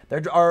 homie? They're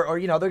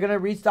gonna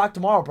restock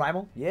tomorrow,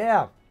 Primal.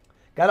 Yeah.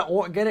 Got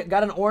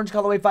an orange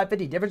colorway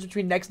 550. Difference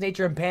between Next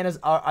Nature and Pandas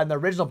on the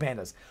original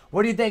Pandas.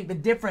 What do you think? The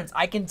difference,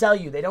 I can tell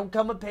you, they don't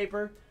come with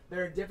paper.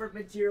 They're a different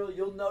material.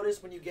 You'll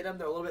notice when you get them,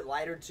 they're a little bit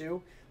lighter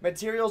too.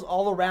 Materials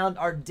all around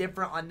are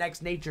different on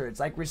Next Nature. It's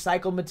like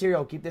recycled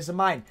material. Keep this in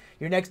mind.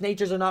 Your Next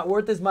Natures are not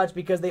worth as much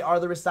because they are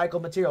the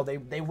recycled material.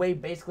 They weigh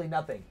basically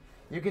nothing.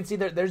 You can see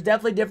there's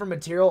definitely different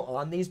material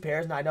on these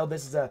pairs. Now I know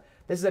this is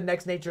a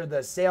Next Nature,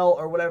 the Sail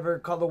or whatever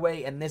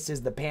colorway, and this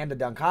is the Panda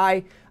Dunk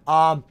High.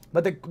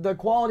 But the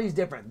quality is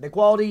different. The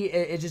quality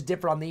is just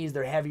different on these.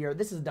 They're heavier.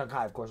 This is a Dunk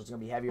High, of course, it's gonna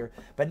be heavier.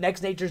 But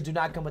Next Natures do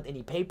not come with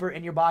any paper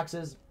in your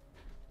boxes.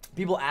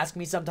 People ask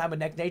me sometime with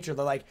Next Nature,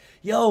 they're like,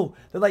 yo,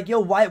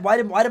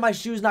 why do my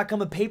shoes not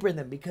come with paper in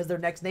them? Because they're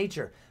Next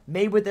Nature,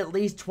 made with at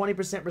least 20%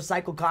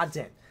 recycled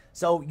content.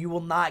 So you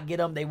will not get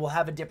them. They will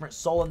have a different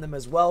sole in them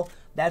as well.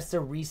 That's the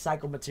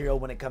recycled material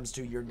when it comes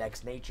to your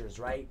Next Natures,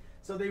 right?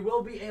 So they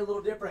will be a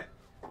little different.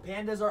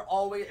 Pandas are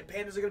going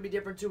to be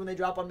different too when they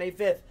drop on May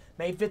 5th.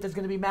 May 5th is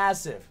going to be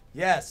massive.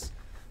 Yes.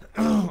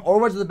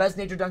 Orwards are the best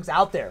Nature Dunks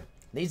out there.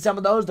 Need some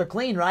of those. They're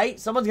clean, right?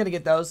 Someone's going to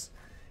get those.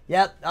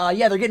 Yep.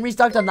 Yeah, they're getting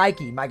restocked on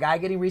Nike. My guy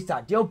getting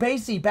restocked. Yo,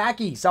 Pacey,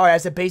 Packy. Sorry, I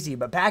said Pacey,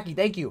 but Packy,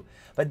 thank you.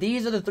 But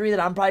these are the three that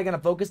I'm probably going to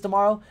focus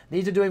tomorrow.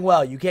 These are doing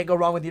well. You can't go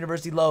wrong with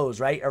University Lows,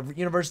 right? Or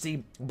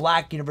University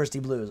Black, University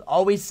Blues.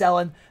 Always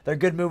selling. They're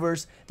good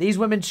movers. These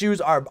women's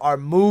shoes are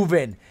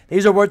moving.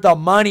 These are worth the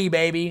money,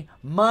 baby.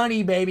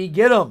 Money, baby.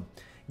 Get them.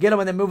 Get them.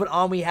 And then moving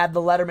on, we have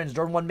the Lettermans.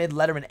 Jordan 1 Mid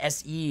Letterman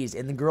SEs.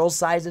 In the girls'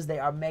 sizes, they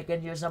are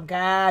making you some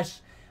cash.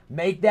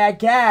 Make that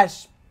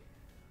cash.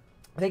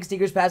 I think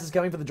Sneakers Pass is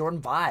coming for the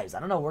Jordan 5s. I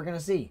don't know. We're going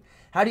to see.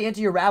 How do you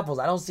enter your raffles?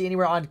 I don't see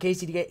anywhere on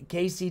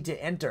KC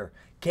to enter.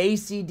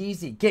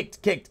 KCDC.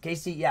 Kicked.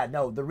 KC. Yeah,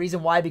 no. The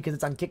reason why, because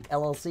it's on Kckd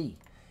LLC.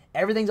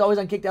 Everything's always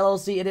on Kckd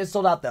LLC. It is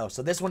sold out, though.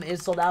 So this one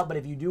is sold out. But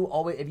if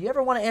you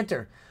ever want to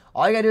enter,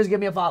 all you got to do is give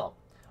me a follow.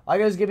 All you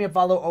got to do is give me a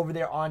follow over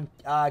there on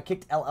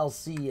Kckd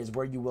LLC is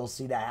where you will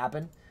see that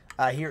happen.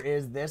 Here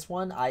is this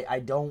one.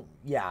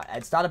 Yeah,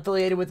 it's not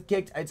affiliated with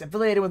Kckd. It's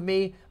affiliated with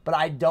me, but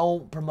I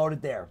don't promote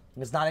it there.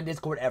 It's not in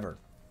Discord ever.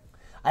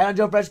 I own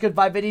Joe Freshgood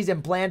 550s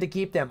and plan to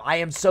keep them. I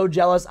am so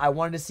jealous. I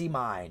wanted to see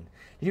mine.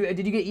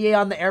 Did you get EA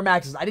on the Air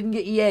Maxes? I didn't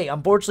get EA.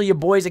 Unfortunately, your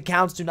boys'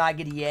 accounts do not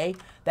get EA.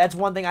 That's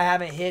one thing I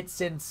haven't hit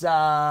since,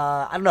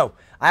 I don't know.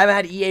 I haven't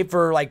had EA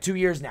for like 2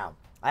 years now.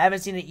 I haven't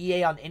seen an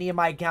EA on any of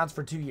my accounts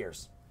for 2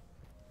 years.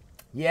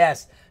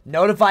 Yes,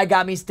 Notify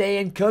got me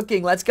staying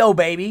cooking. Let's go,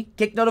 baby.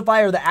 Kckd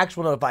Notify or the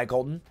actual Notify,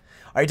 Colton?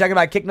 Are you talking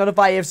about Kckd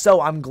Notify? If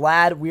so, I'm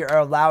glad we are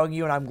allowing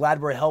you, and I'm glad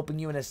we're helping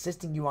you and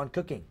assisting you on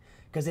cooking,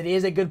 because it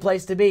is a good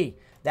place to be.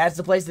 That's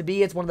the place to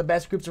be. It's one of the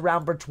best groups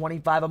around for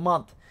 $25 a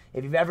month.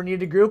 If you've ever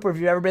needed a group, or if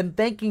you've ever been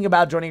thinking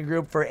about joining a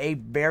group for a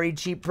very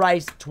cheap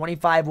price,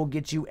 $25 will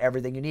get you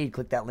everything you need.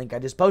 Click that link I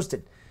just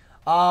posted.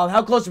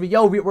 How close are we?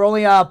 Yo, we're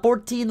only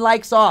 14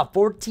 likes off.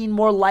 14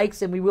 more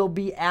likes, and we will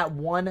be at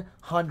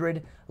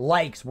 100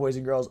 likes, boys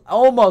and girls.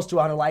 Almost to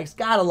 100 likes.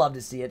 Gotta love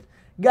to see it.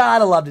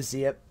 Gotta love to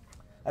see it.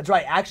 That's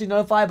right. Actually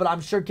Notify, but I'm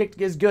sure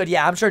Kckd is good.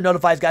 Yeah, I'm sure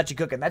Notify's got you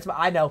cooking. That's what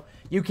I know.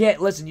 You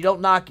can't listen. You don't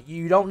knock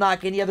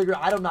any other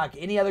group. I don't knock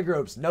any other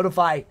groups.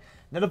 Notify's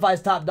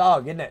top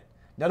dog, isn't it?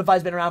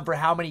 Notify's been around for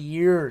how many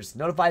years?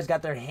 Notify's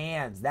got their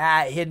hands.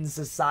 That Hidden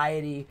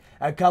Society,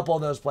 a couple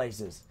of those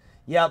places.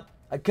 Yep,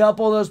 a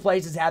couple of those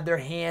places have their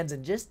hands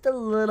in just a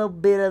little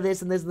bit of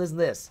this and this and this and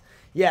this.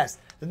 Yes,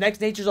 the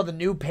next natures are the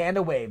new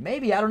Panda Wave.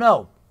 Maybe, I don't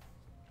know.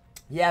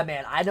 Yeah,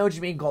 man, I know what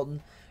you mean,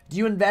 Colton. Do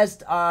you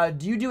invest,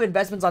 do you do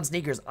investments on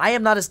sneakers? I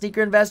am not a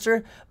sneaker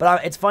investor,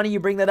 but it's funny you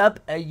bring that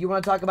up. You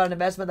want to talk about an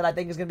investment that I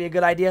think is going to be a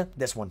good idea?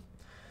 This one.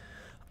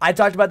 I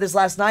talked about this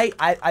last night.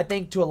 I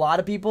think to a lot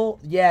of people,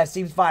 yeah, it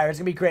seems fire. It's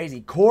going to be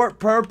crazy. Court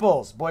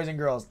Purples, boys and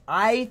girls.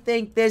 I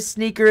think this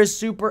sneaker is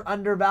super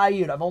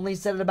undervalued. I've only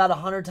said it about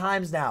 100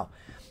 times now.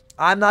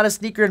 I'm not a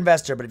sneaker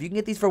investor, but if you can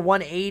get these for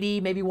 180,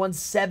 maybe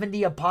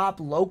 170 a pop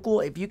local,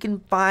 if you can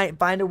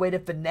find a way to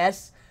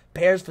finesse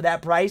pairs for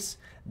that price,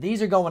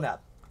 these are going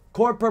up.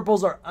 Court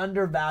Purples are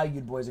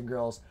undervalued, boys and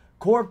girls.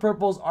 Court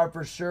Purples are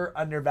for sure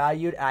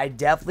undervalued. I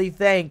definitely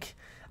think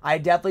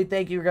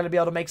you're going to be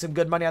able to make some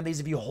good money on these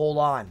if you hold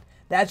on.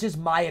 That's just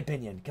my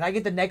opinion. Can I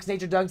get the next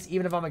Nature Dunks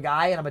even if I'm a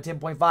guy and I'm a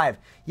 10.5?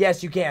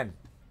 Yes, you can.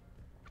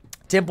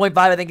 10.5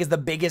 I think is the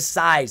biggest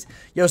size.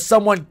 Yo,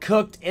 someone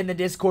cooked in the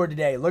Discord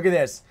today. Look at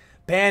this.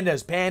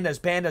 Pandas, pandas,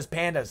 pandas,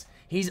 pandas.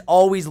 He's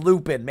always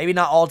looping. Maybe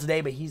not all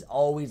today, but he's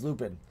always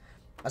looping.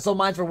 I sold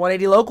mine for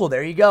 180 local.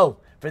 There you go.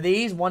 For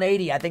these,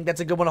 180. I think that's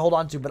a good one to hold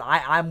on to. But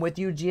I'm with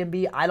you,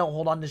 GMB. I don't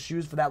hold on to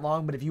shoes for that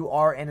long. But if you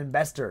are an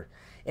investor,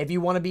 if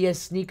you want to be a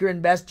sneaker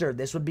investor,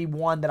 this would be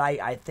one that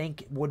I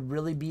think would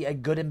really be a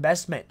good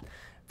investment.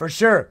 For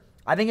sure.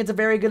 I think it's a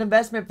very good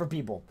investment for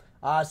people.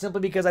 Simply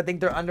because I think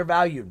they're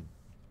undervalued.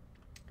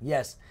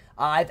 Yes.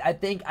 I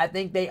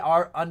think they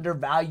are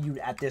undervalued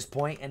at this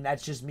point. And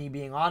that's just me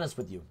being honest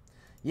with you.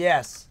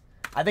 Yes.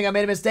 I think I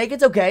made a mistake.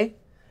 It's okay.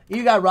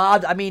 You got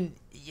robbed. I mean,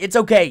 it's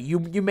okay. You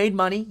made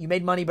money. You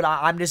made money, but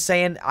I'm just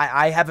saying,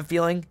 I have a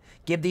feeling,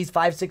 give these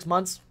 5-6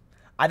 months,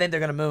 I think they're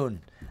going to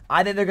moon.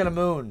 I think they're going to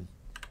moon.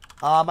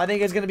 I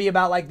think it's going to be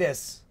about like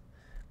this.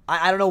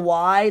 I don't know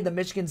why the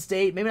Michigan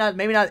State, maybe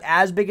not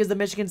as big as the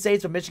Michigan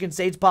States, but Michigan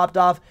State's popped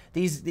off.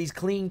 These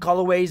clean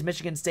colorways,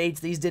 Michigan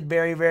State's, these did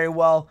very, very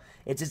well.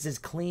 It's just this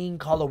clean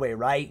colorway,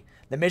 right?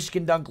 The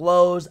Michigan Dunk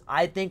Lows,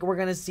 I think we're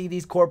going to see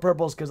these Court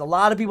Purples because a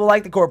lot of people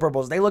like the Court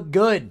Purples. They look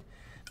good.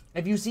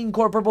 If you've seen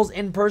Court Purples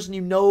in person,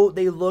 you know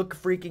they look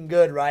freaking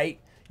good, right?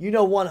 You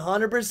know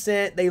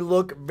 100% they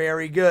look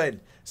very good.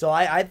 So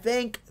I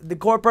think the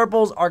Court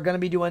Purples are going to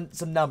be doing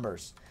some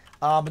numbers.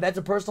 But that's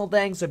a personal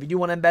thing, so if you do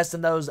want to invest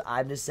in those,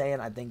 I'm just saying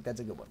I think that's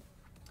a good one.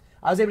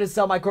 I was able to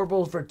sell my Court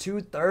Purples for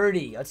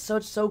 $230.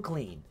 That's so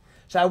clean.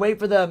 Should I wait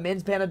for the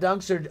men's Panda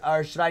Dunks,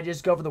 or should I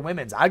just go for the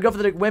women's? I'd go for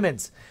the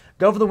women's.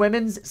 Go for the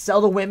women's, sell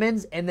the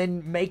women's, and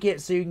then make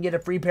it so you can get a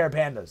free pair of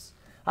Pandas.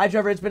 Hi,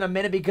 Trevor. It's been a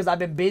minute because I've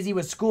been busy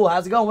with school.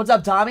 How's it going? What's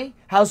up, Tommy?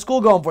 How's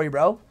school going for you,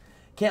 bro?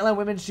 Can't let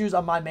women's shoes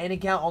on my main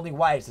account, only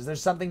whites. Is there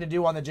something to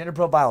do on the gender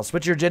profile?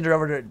 Switch your gender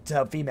over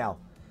to female.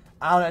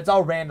 I don't know. It's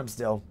all random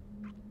still.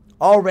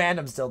 All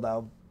random still,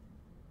 though.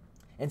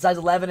 In size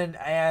 11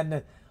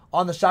 and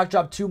on the shock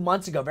drop 2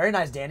 months ago. Very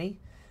nice, Danny.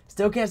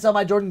 Still can't sell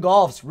my Jordan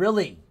Golfs.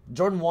 Really?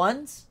 Jordan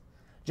 1s?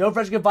 Joe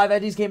Freshgood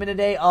 550s came in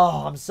today.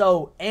 Oh,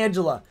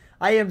 Angela,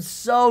 I am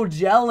so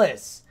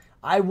jealous.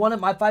 My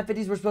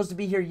 550s were supposed to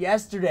be here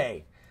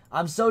yesterday.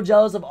 I'm so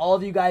jealous of all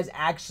of you guys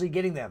actually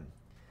getting them.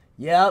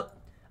 Yep.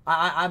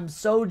 I'm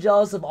so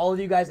jealous of all of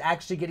you guys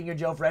actually getting your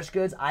Joe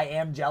Freshgoods. I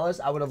am jealous.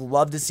 I would have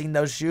loved to seen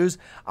those shoes.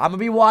 I'm going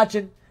to be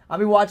watching. I'll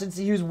be watching to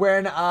see who's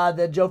wearing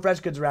the Joe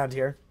Freshgoods around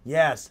here.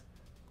 Yes.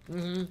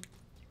 I'm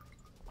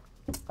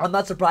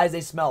not surprised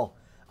they smell.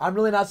 I'm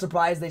really not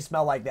surprised they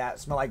smell like that.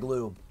 Smell like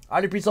glue. I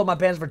already pre-sold my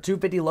Pandas for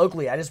 $250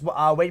 locally. I just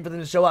waiting for them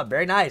to show up.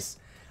 Very nice.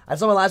 I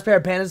sold my last pair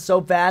of Pandas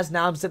so fast.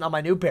 Now I'm sitting on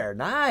my new pair.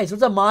 Nice.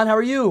 What's up, Mon? How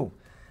are you?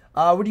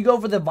 Would you go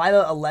for the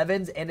Violet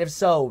 11s? And if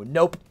so,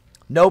 nope.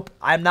 Nope.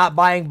 I'm not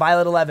buying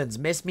Violet 11s.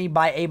 Miss me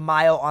by a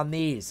mile on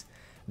these.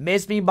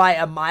 Miss me by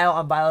a mile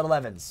on Violet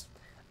 11s.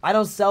 I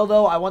don't sell,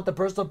 though. I want the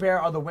personal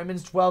pair. Are the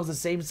women's 12s the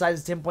same size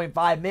as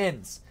 10.5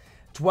 men's?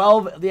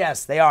 12,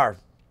 yes, they are.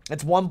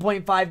 It's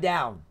 1.5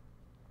 down.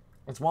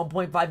 It's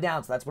 1.5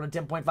 down, so that's what a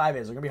 10.5 is. They're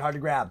going to be hard to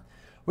grab.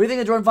 What do you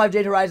think of Jordan 5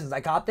 Jade Horizons? I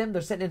caught them.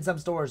 They're sitting in some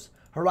stores.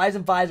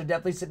 Horizon 5s are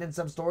definitely sitting in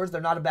some stores.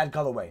 They're not a bad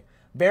colorway.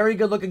 Very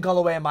good looking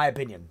colorway in my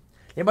opinion.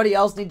 Anybody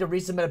else need to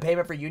resubmit a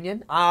payment for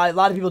Union? A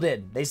lot of people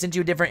did. They sent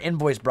you a different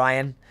invoice,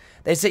 Brian.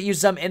 They sent you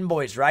some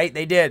invoice, right?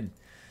 They did.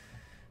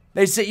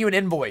 They sent you an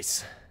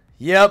invoice.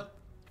 Yep.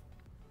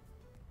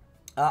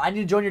 I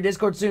need to join your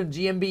Discord soon.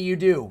 GMB, you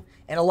do.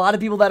 And a lot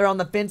of people that are on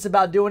the fence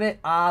about doing it.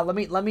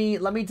 Let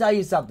me tell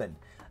you something.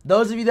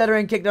 Those of you that are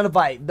in Kckd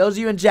Notify, those of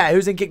you in chat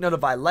who's in Kckd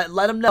Notify,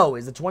 let them know.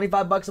 Is the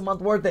 25 bucks a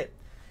month worth it?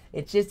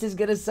 It's just as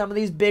good as some of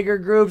these bigger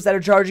groups that are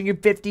charging you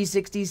 50,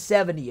 60,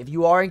 70. If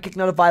you are in Kckd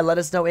Notify, let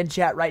us know in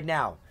chat right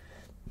now.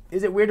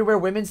 Is it weird to wear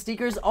women's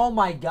sneakers? Oh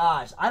my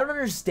gosh. I don't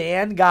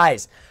understand.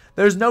 Guys,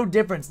 there's no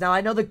difference. Now, I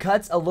know the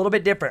cut's a little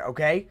bit different,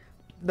 okay?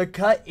 The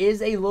cut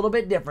is a little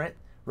bit different,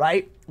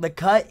 right? The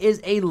cut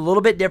is a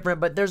little bit different,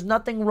 but there's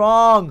nothing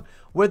wrong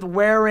with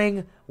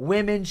wearing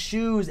women's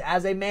shoes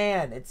as a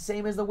man. It's the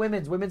same as the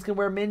women's. Women's can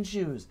wear men's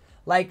shoes.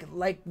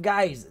 Like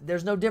guys,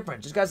 there's no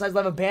difference. Just got a size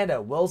 11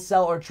 Panda. Will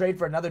sell or trade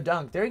for another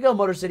dunk. There you go,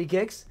 Motor City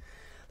Kicks.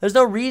 There's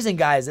no reason,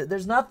 guys.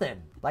 There's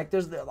nothing. I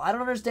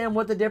don't understand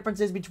what the difference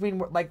is between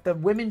like the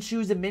women's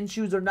shoes and men's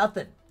shoes or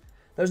nothing.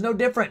 There's no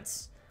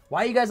difference.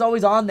 Why are you guys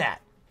always on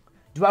that?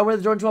 Do I wear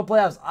the Jordan 12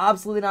 playoffs?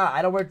 Absolutely not.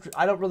 I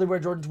don't really wear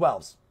Jordan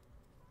 12s.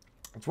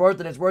 It's worth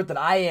it. It's worth it.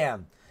 I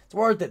am. It's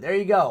worth it. There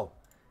you go.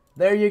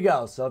 There you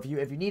go. So if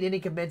you need any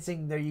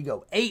convincing, there you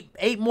go.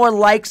 Eight more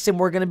likes and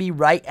we're gonna be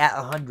right at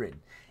 100.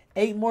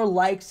 8 more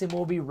likes and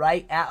we'll be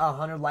right at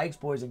 100 likes,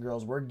 boys and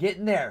girls. We're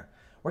getting there.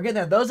 We're getting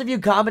there. Those of you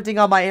commenting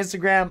on my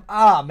Instagram,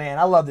 man,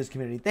 I love this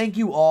community. Thank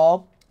you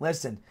all.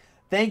 Listen,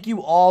 thank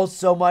you all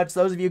so much.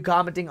 Those of you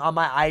commenting on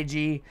my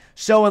IG,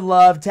 showing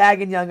love,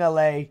 tagging Young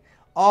LA.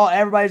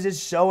 Everybody's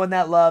just showing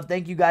that love.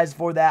 Thank you guys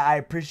for that. I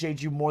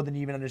appreciate you more than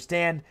you even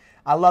understand.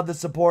 I love the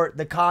support.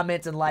 The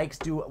comments and likes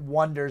do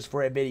wonders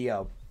for a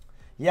video.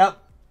 Yep.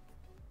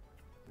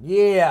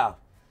 Yeah.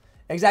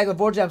 Exactly.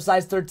 Unfortunately, I'm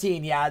size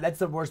 13. Yeah, that's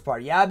the worst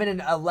part. Yeah, I've been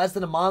in less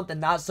than a month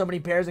and not so many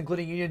pairs,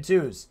 including Union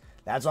 2s.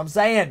 That's what I'm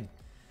saying.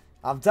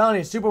 I'm telling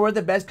you, super worth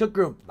it. Best cook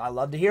group. I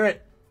love to hear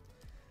it.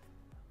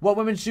 What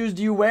women's shoes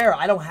do you wear?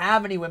 I don't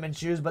have any women's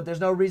shoes, but there's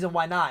no reason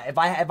why not. If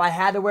I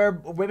had to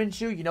wear a women's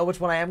shoe, you know which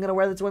one I am going to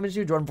wear that's a women's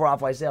shoe? Jordan 4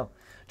 Off-White Sale.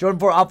 Jordan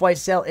 4 Off-White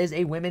Sale is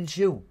a women's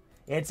shoe.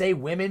 It's a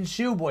women's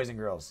shoe, boys and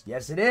girls.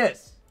 Yes, it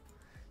is.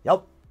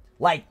 Yep.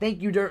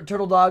 Thank you,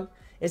 Turtle Dog.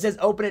 It says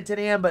open at 10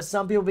 a.m., but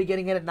some people be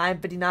getting in at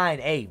 9:59.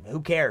 Hey, who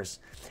cares?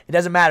 It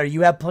doesn't matter.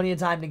 You have plenty of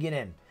time to get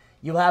in.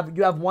 You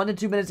have 1 to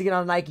 2 minutes to get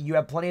on Nike. You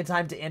have plenty of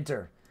time to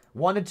enter.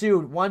 1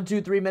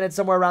 to 3 minutes,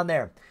 somewhere around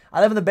there.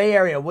 I live in the Bay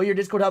Area. Will your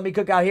Discord help me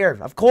cook out here?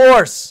 Of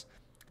course.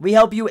 We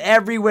help you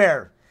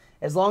everywhere.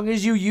 As long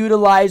as you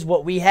utilize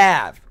what we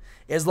have.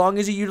 As long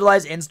as you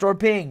utilize in-store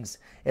pings.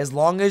 As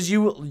long as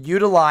you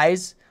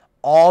utilize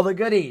all the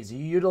goodies.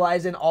 You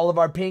utilizing all of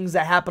our pings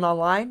that happen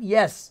online?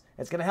 Yes,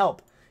 it's going to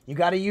help. You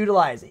got to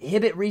utilize it.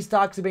 Hibbit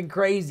restocks have been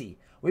crazy.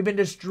 We've been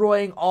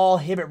destroying all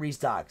Hibbit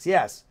restocks.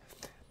 Yes.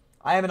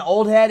 I am an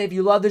old head. If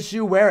you love the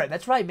shoe, wear it.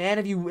 That's right, man.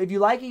 If you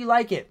like it, you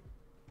like it.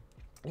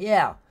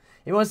 Yeah.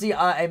 You want to see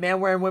a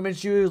man wearing women's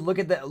shoes?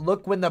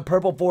 Look when the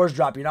purple 4s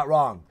drop. You're not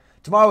wrong.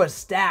 Tomorrow is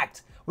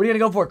stacked. What are you going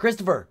to go for?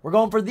 Christopher, we're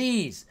going for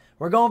these.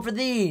 We're going for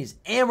these.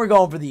 And we're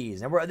going for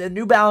these. And the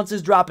New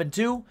Balances dropping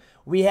too.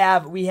 We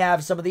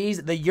have some of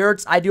these. The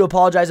Yurts, I do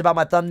apologize about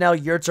my thumbnail.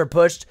 Yurts are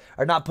pushed.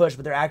 Or not pushed,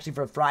 but they're actually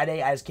for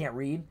Friday. I just can't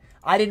read.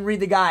 I didn't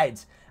read the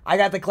guides. I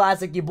got the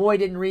classic. Your boy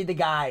didn't read the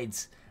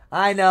guides.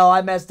 I know.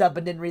 I messed up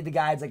and didn't read the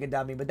guides like a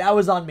dummy. But that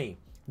was on me.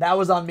 That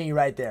was on me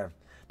right there.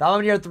 The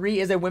Omnier 3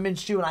 is a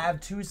women's shoe, and I have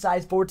 2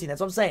 size 14.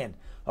 That's what I'm saying.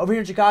 Over here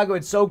in Chicago,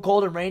 it's so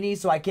cold and rainy,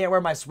 so I can't wear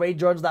my suede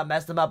Jordans without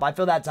messing them up. I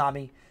feel that,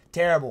 Tommy.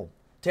 Terrible.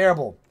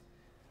 Terrible.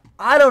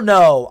 I don't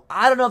know.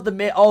 I don't know if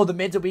the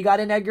mids that we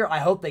got in, Edgar, I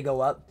hope they go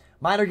up.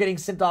 Mine are getting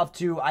sent off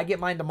to, I get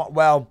mine tomorrow.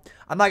 Well,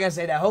 I'm not going to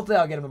say that. Hopefully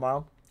I'll get them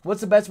tomorrow.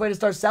 What's the best way to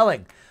start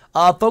selling?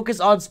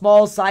 Focus on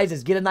small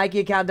sizes. Get a Nike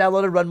account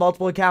downloaded. Run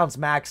multiple accounts,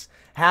 Max.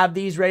 Have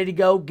these ready to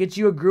go. Get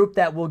you a group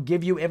that will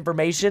give you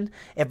information.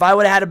 If I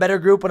would have had a better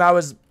group when I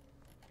was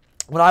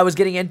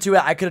getting into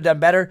it, I could have done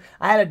better.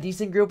 I had a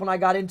decent group when I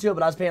got into it,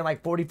 but I was paying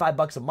like 45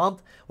 bucks a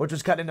month, which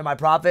was cutting into my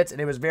profits, and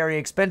it was very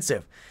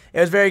expensive. It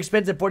was very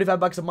expensive, 45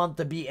 bucks a month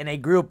to be in a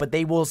group, but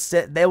they will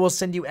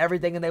send you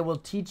everything and they will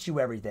teach you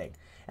everything.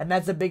 And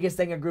that's the biggest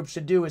thing a group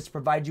should do, is to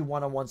provide you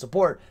one-on-one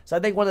support. So I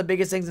think one of the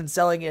biggest things in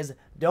selling is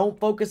don't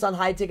focus on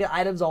high-ticket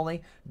items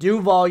only.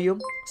 Do volume.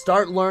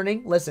 Start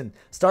learning. Listen,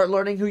 start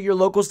learning who your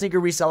local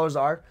sneaker resellers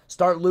are.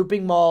 Start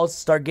looping malls.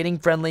 Start getting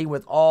friendly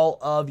with all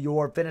of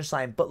your Finish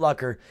Line, Foot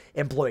Locker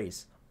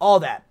employees. All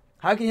that.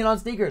 How can you hit on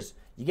sneakers?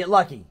 You get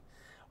lucky.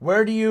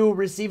 Where do you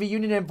receive a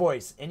union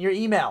invoice? In your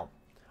email.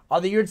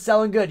 Are the yurts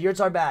selling good?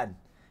 Yurts are bad,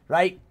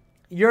 right?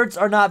 Yurts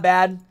are not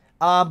bad.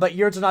 But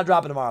Yurts are not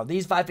dropping tomorrow.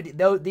 These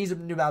 550, these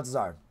New Balances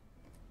are.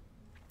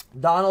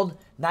 Donald,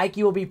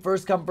 Nike will be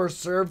first come, first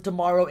serve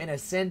tomorrow in a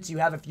sense. You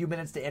have a few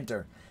minutes to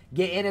enter.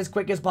 Get in as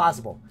quick as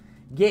possible.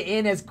 Get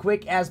in as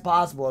quick as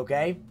possible,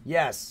 okay?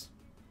 Yes.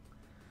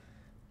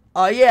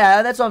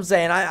 Yeah, that's what I'm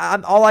saying.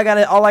 I'm all I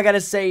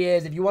gotta say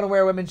is, if you want to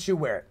wear a women's shoe,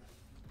 wear it.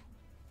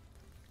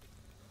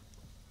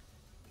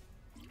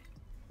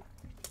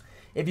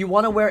 If you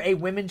want to wear a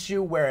women's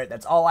shoe, wear it.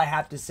 That's all I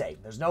have to say.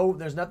 There's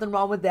nothing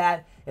wrong with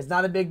that. It's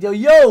not a big deal.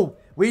 Yo,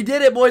 we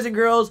did it, boys and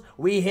girls.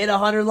 We hit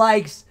 100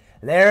 likes.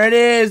 There it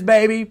is,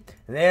 baby.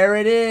 There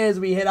it is.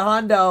 We hit a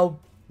hundo.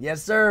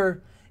 Yes,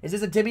 sir. Is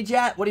this a Timmy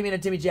chat? What do you mean a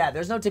Timmy chat?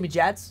 There's no Timmy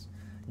chats.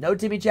 No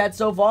Timmy chats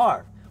so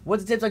far.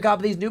 What's the tips on top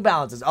of these New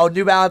Balances? Oh,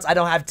 New Balance, I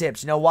don't have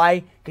tips. You know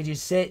why? Because you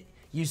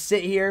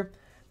sit here.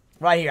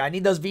 Right here. I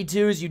need those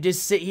V2s. You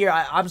just sit here.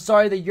 I'm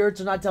sorry the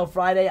Yurts are not till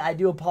Friday. I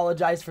do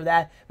apologize for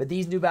that. But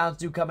these New Balance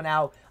do coming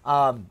out.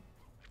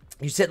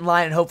 You sit in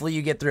line and hopefully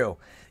you get through.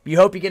 You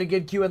hope you get a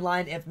good queue in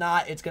line. If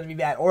not, it's going to be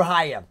bad. Or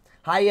Haya.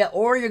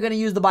 Or you're going to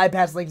use the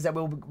bypass links that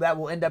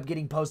will end up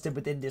getting posted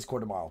within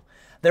Discord tomorrow.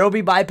 There will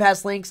be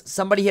bypass links.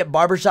 Somebody hit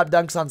Barbershop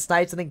Dunks on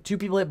Snipes. I think 2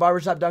 people hit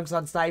Barbershop Dunks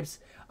on Snipes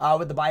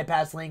with the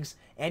bypass links.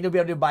 And you'll be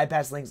able to do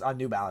bypass links on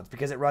New Balance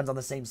because it runs on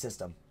the same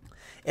system.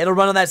 It'll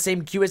run on that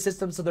same QA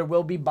system, so there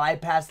will be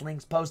bypass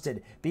links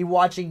posted. Be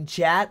watching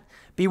chat.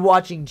 Be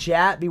watching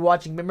chat. Be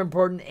watching Member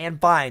Important and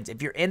Fines.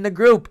 If you're in the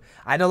group,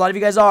 I know a lot of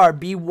you guys are,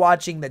 be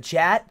watching the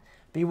chat.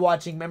 Be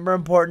watching Member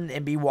Important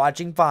and be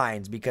watching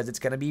Fines because it's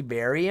going to be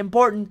very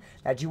important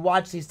that you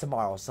watch these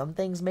tomorrow. Some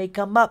things may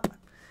come up.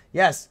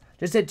 Yes,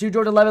 just hit 2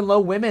 Jordan 11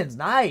 low women's.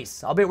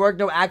 Nice. I'll be at work,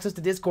 no access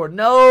to Discord.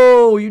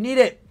 No, you need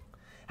it.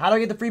 How do I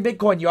get the free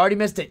Bitcoin? You already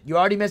missed it. You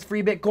already missed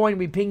free Bitcoin.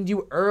 We pinged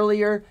you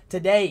earlier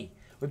today.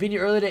 We pinged you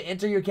earlier to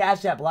enter your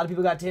Cash App. A lot of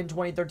people got $10,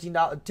 $20, $13,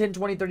 $10,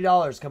 $20,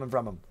 $30 coming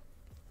from them.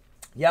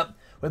 Yep,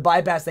 with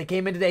bypass. They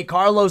came in today.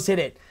 Carlos hit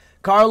it.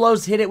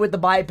 Carlos hit it with the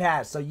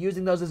bypass. So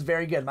using those is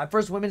very good. My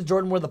first women's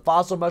Jordan were the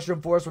Fossil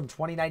Mushroom Forest from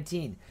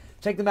 2019.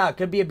 Check them out.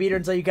 Could be a beater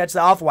until you catch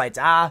the Off-Whites.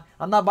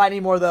 I'm not buying any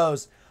more of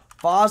those.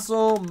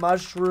 Fossil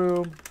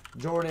Mushroom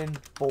Jordan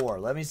 4.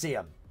 Let me see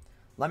them.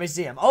 Let me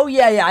see them. Oh,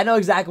 yeah. I know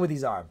exactly what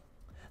these are.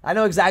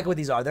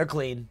 They're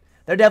clean.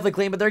 They're definitely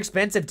clean, but they're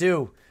expensive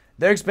too.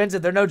 They're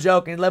expensive. They're no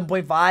joke. And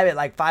 11.5 at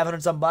like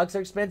 500 some bucks.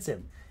 They're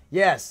expensive.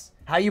 Yes.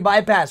 How do you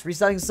bypass?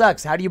 Reselling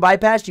sucks. How do you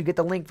bypass? You get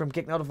the link from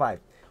Kckd Notify.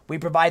 We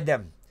provide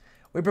them.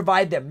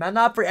 Now,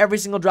 not for every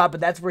single drop,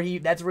 but that's where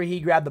he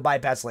grabbed the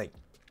bypass link.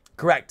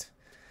 Correct.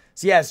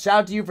 So yes, shout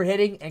out to you for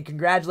hitting, and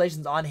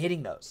congratulations on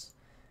hitting those.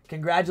 But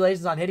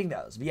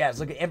yes,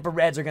 look at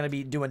infrareds are going to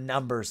be doing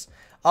numbers.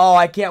 Oh,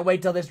 I can't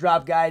wait till this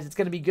drop, guys. It's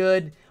going to be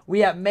good.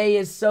 May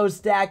is so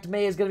stacked.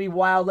 May is going to be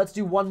wild. Let's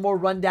do one more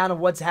rundown of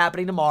what's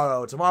happening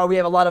tomorrow. Tomorrow we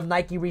have a lot of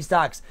Nike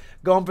restocks.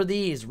 Going for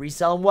these.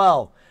 Resell them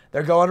well.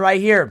 They're going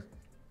right here.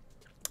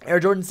 Air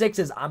Jordan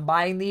 6s. I'm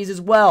buying these as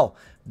well.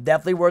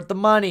 Definitely worth the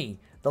money.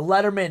 The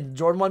Letterman,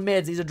 Jordan 1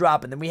 mids, these are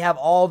dropping. Then we have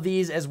all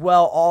these as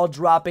well, all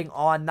dropping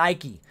on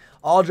Nike.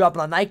 All dropping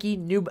on Nike,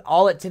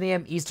 all at 10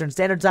 a.m. Eastern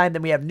Standard Time.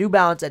 Then we have New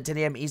Balance at 10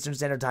 a.m. Eastern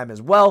Standard Time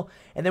as well.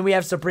 And then we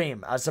have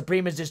Supreme.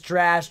 Supreme is just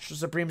trash.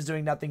 Supreme is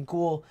doing nothing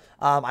cool.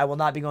 I will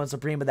not be going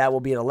Supreme, but that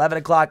will be at 11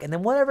 o'clock. And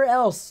then whatever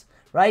else,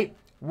 right?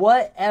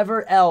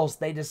 Whatever else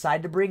they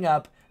decide to bring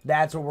up,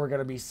 that's what we're going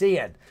to be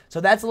seeing. So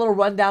that's a little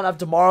rundown of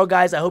tomorrow,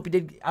 guys. I hope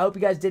you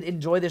guys did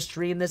enjoy the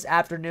stream this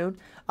afternoon.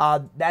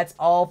 That's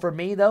all for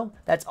me, though.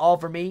 That's all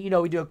for me. You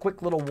know, we do a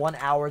quick little 1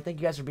 hour.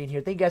 Thank you guys for being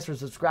here. Thank you guys for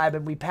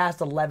subscribing. We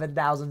passed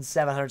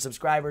 11,700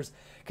 subscribers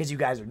because you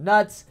guys are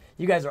nuts.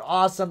 You guys are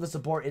awesome. The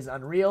support is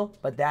unreal,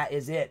 but that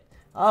is it.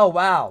 Oh,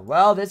 wow.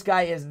 Well, this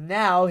guy is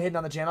now hitting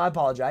on the channel. I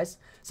apologize.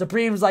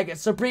 Supreme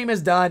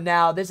is done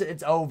now.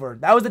 It's over.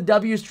 That was a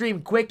W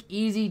stream. Quick,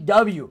 easy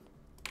W.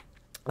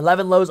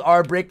 11 lows are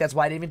a brick. That's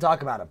why I didn't even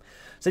talk about them.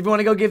 So if you want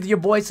to go give your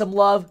boy some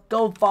love,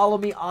 go follow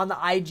me on the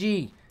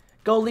IG.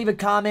 Go leave a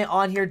comment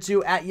on here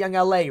too at Young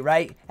LA,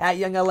 right? At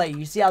Young LA.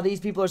 You see how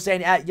these people are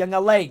saying at Young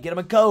LA. Get them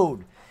a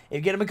code. If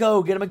you get them a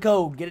code, get them a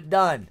code. Get it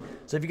done.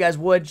 So if you guys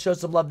would, show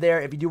some love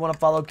there. If you do want to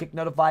follow Kckd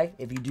Notify,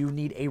 if you do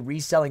need a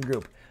reselling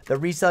group. The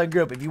reselling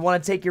group. If you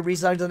want to take your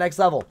reselling to the next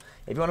level.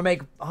 If you want to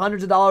make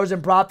hundreds of dollars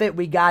in profit,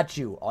 we got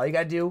you. All you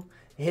got to do,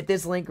 hit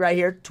this link right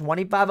here.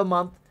 $25 a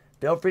month.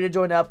 Feel free to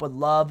join up. Would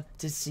love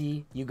to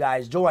see you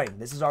guys join.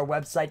 This is our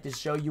website to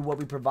show you what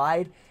we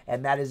provide,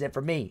 and that is it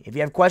for me. If you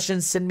have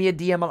questions, send me a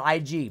DM on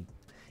IG.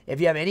 If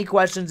you have any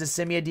questions, just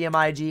send me a DM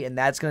on IG, and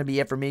that's going to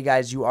be it for me,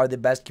 guys. You are the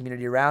best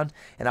community around,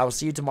 and I will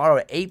see you tomorrow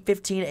at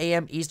 8:15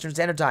 a.m. Eastern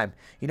Standard Time.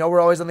 You know we're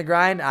always on the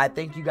grind. I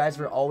thank you guys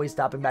for always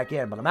stopping back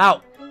in, but I'm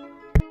out.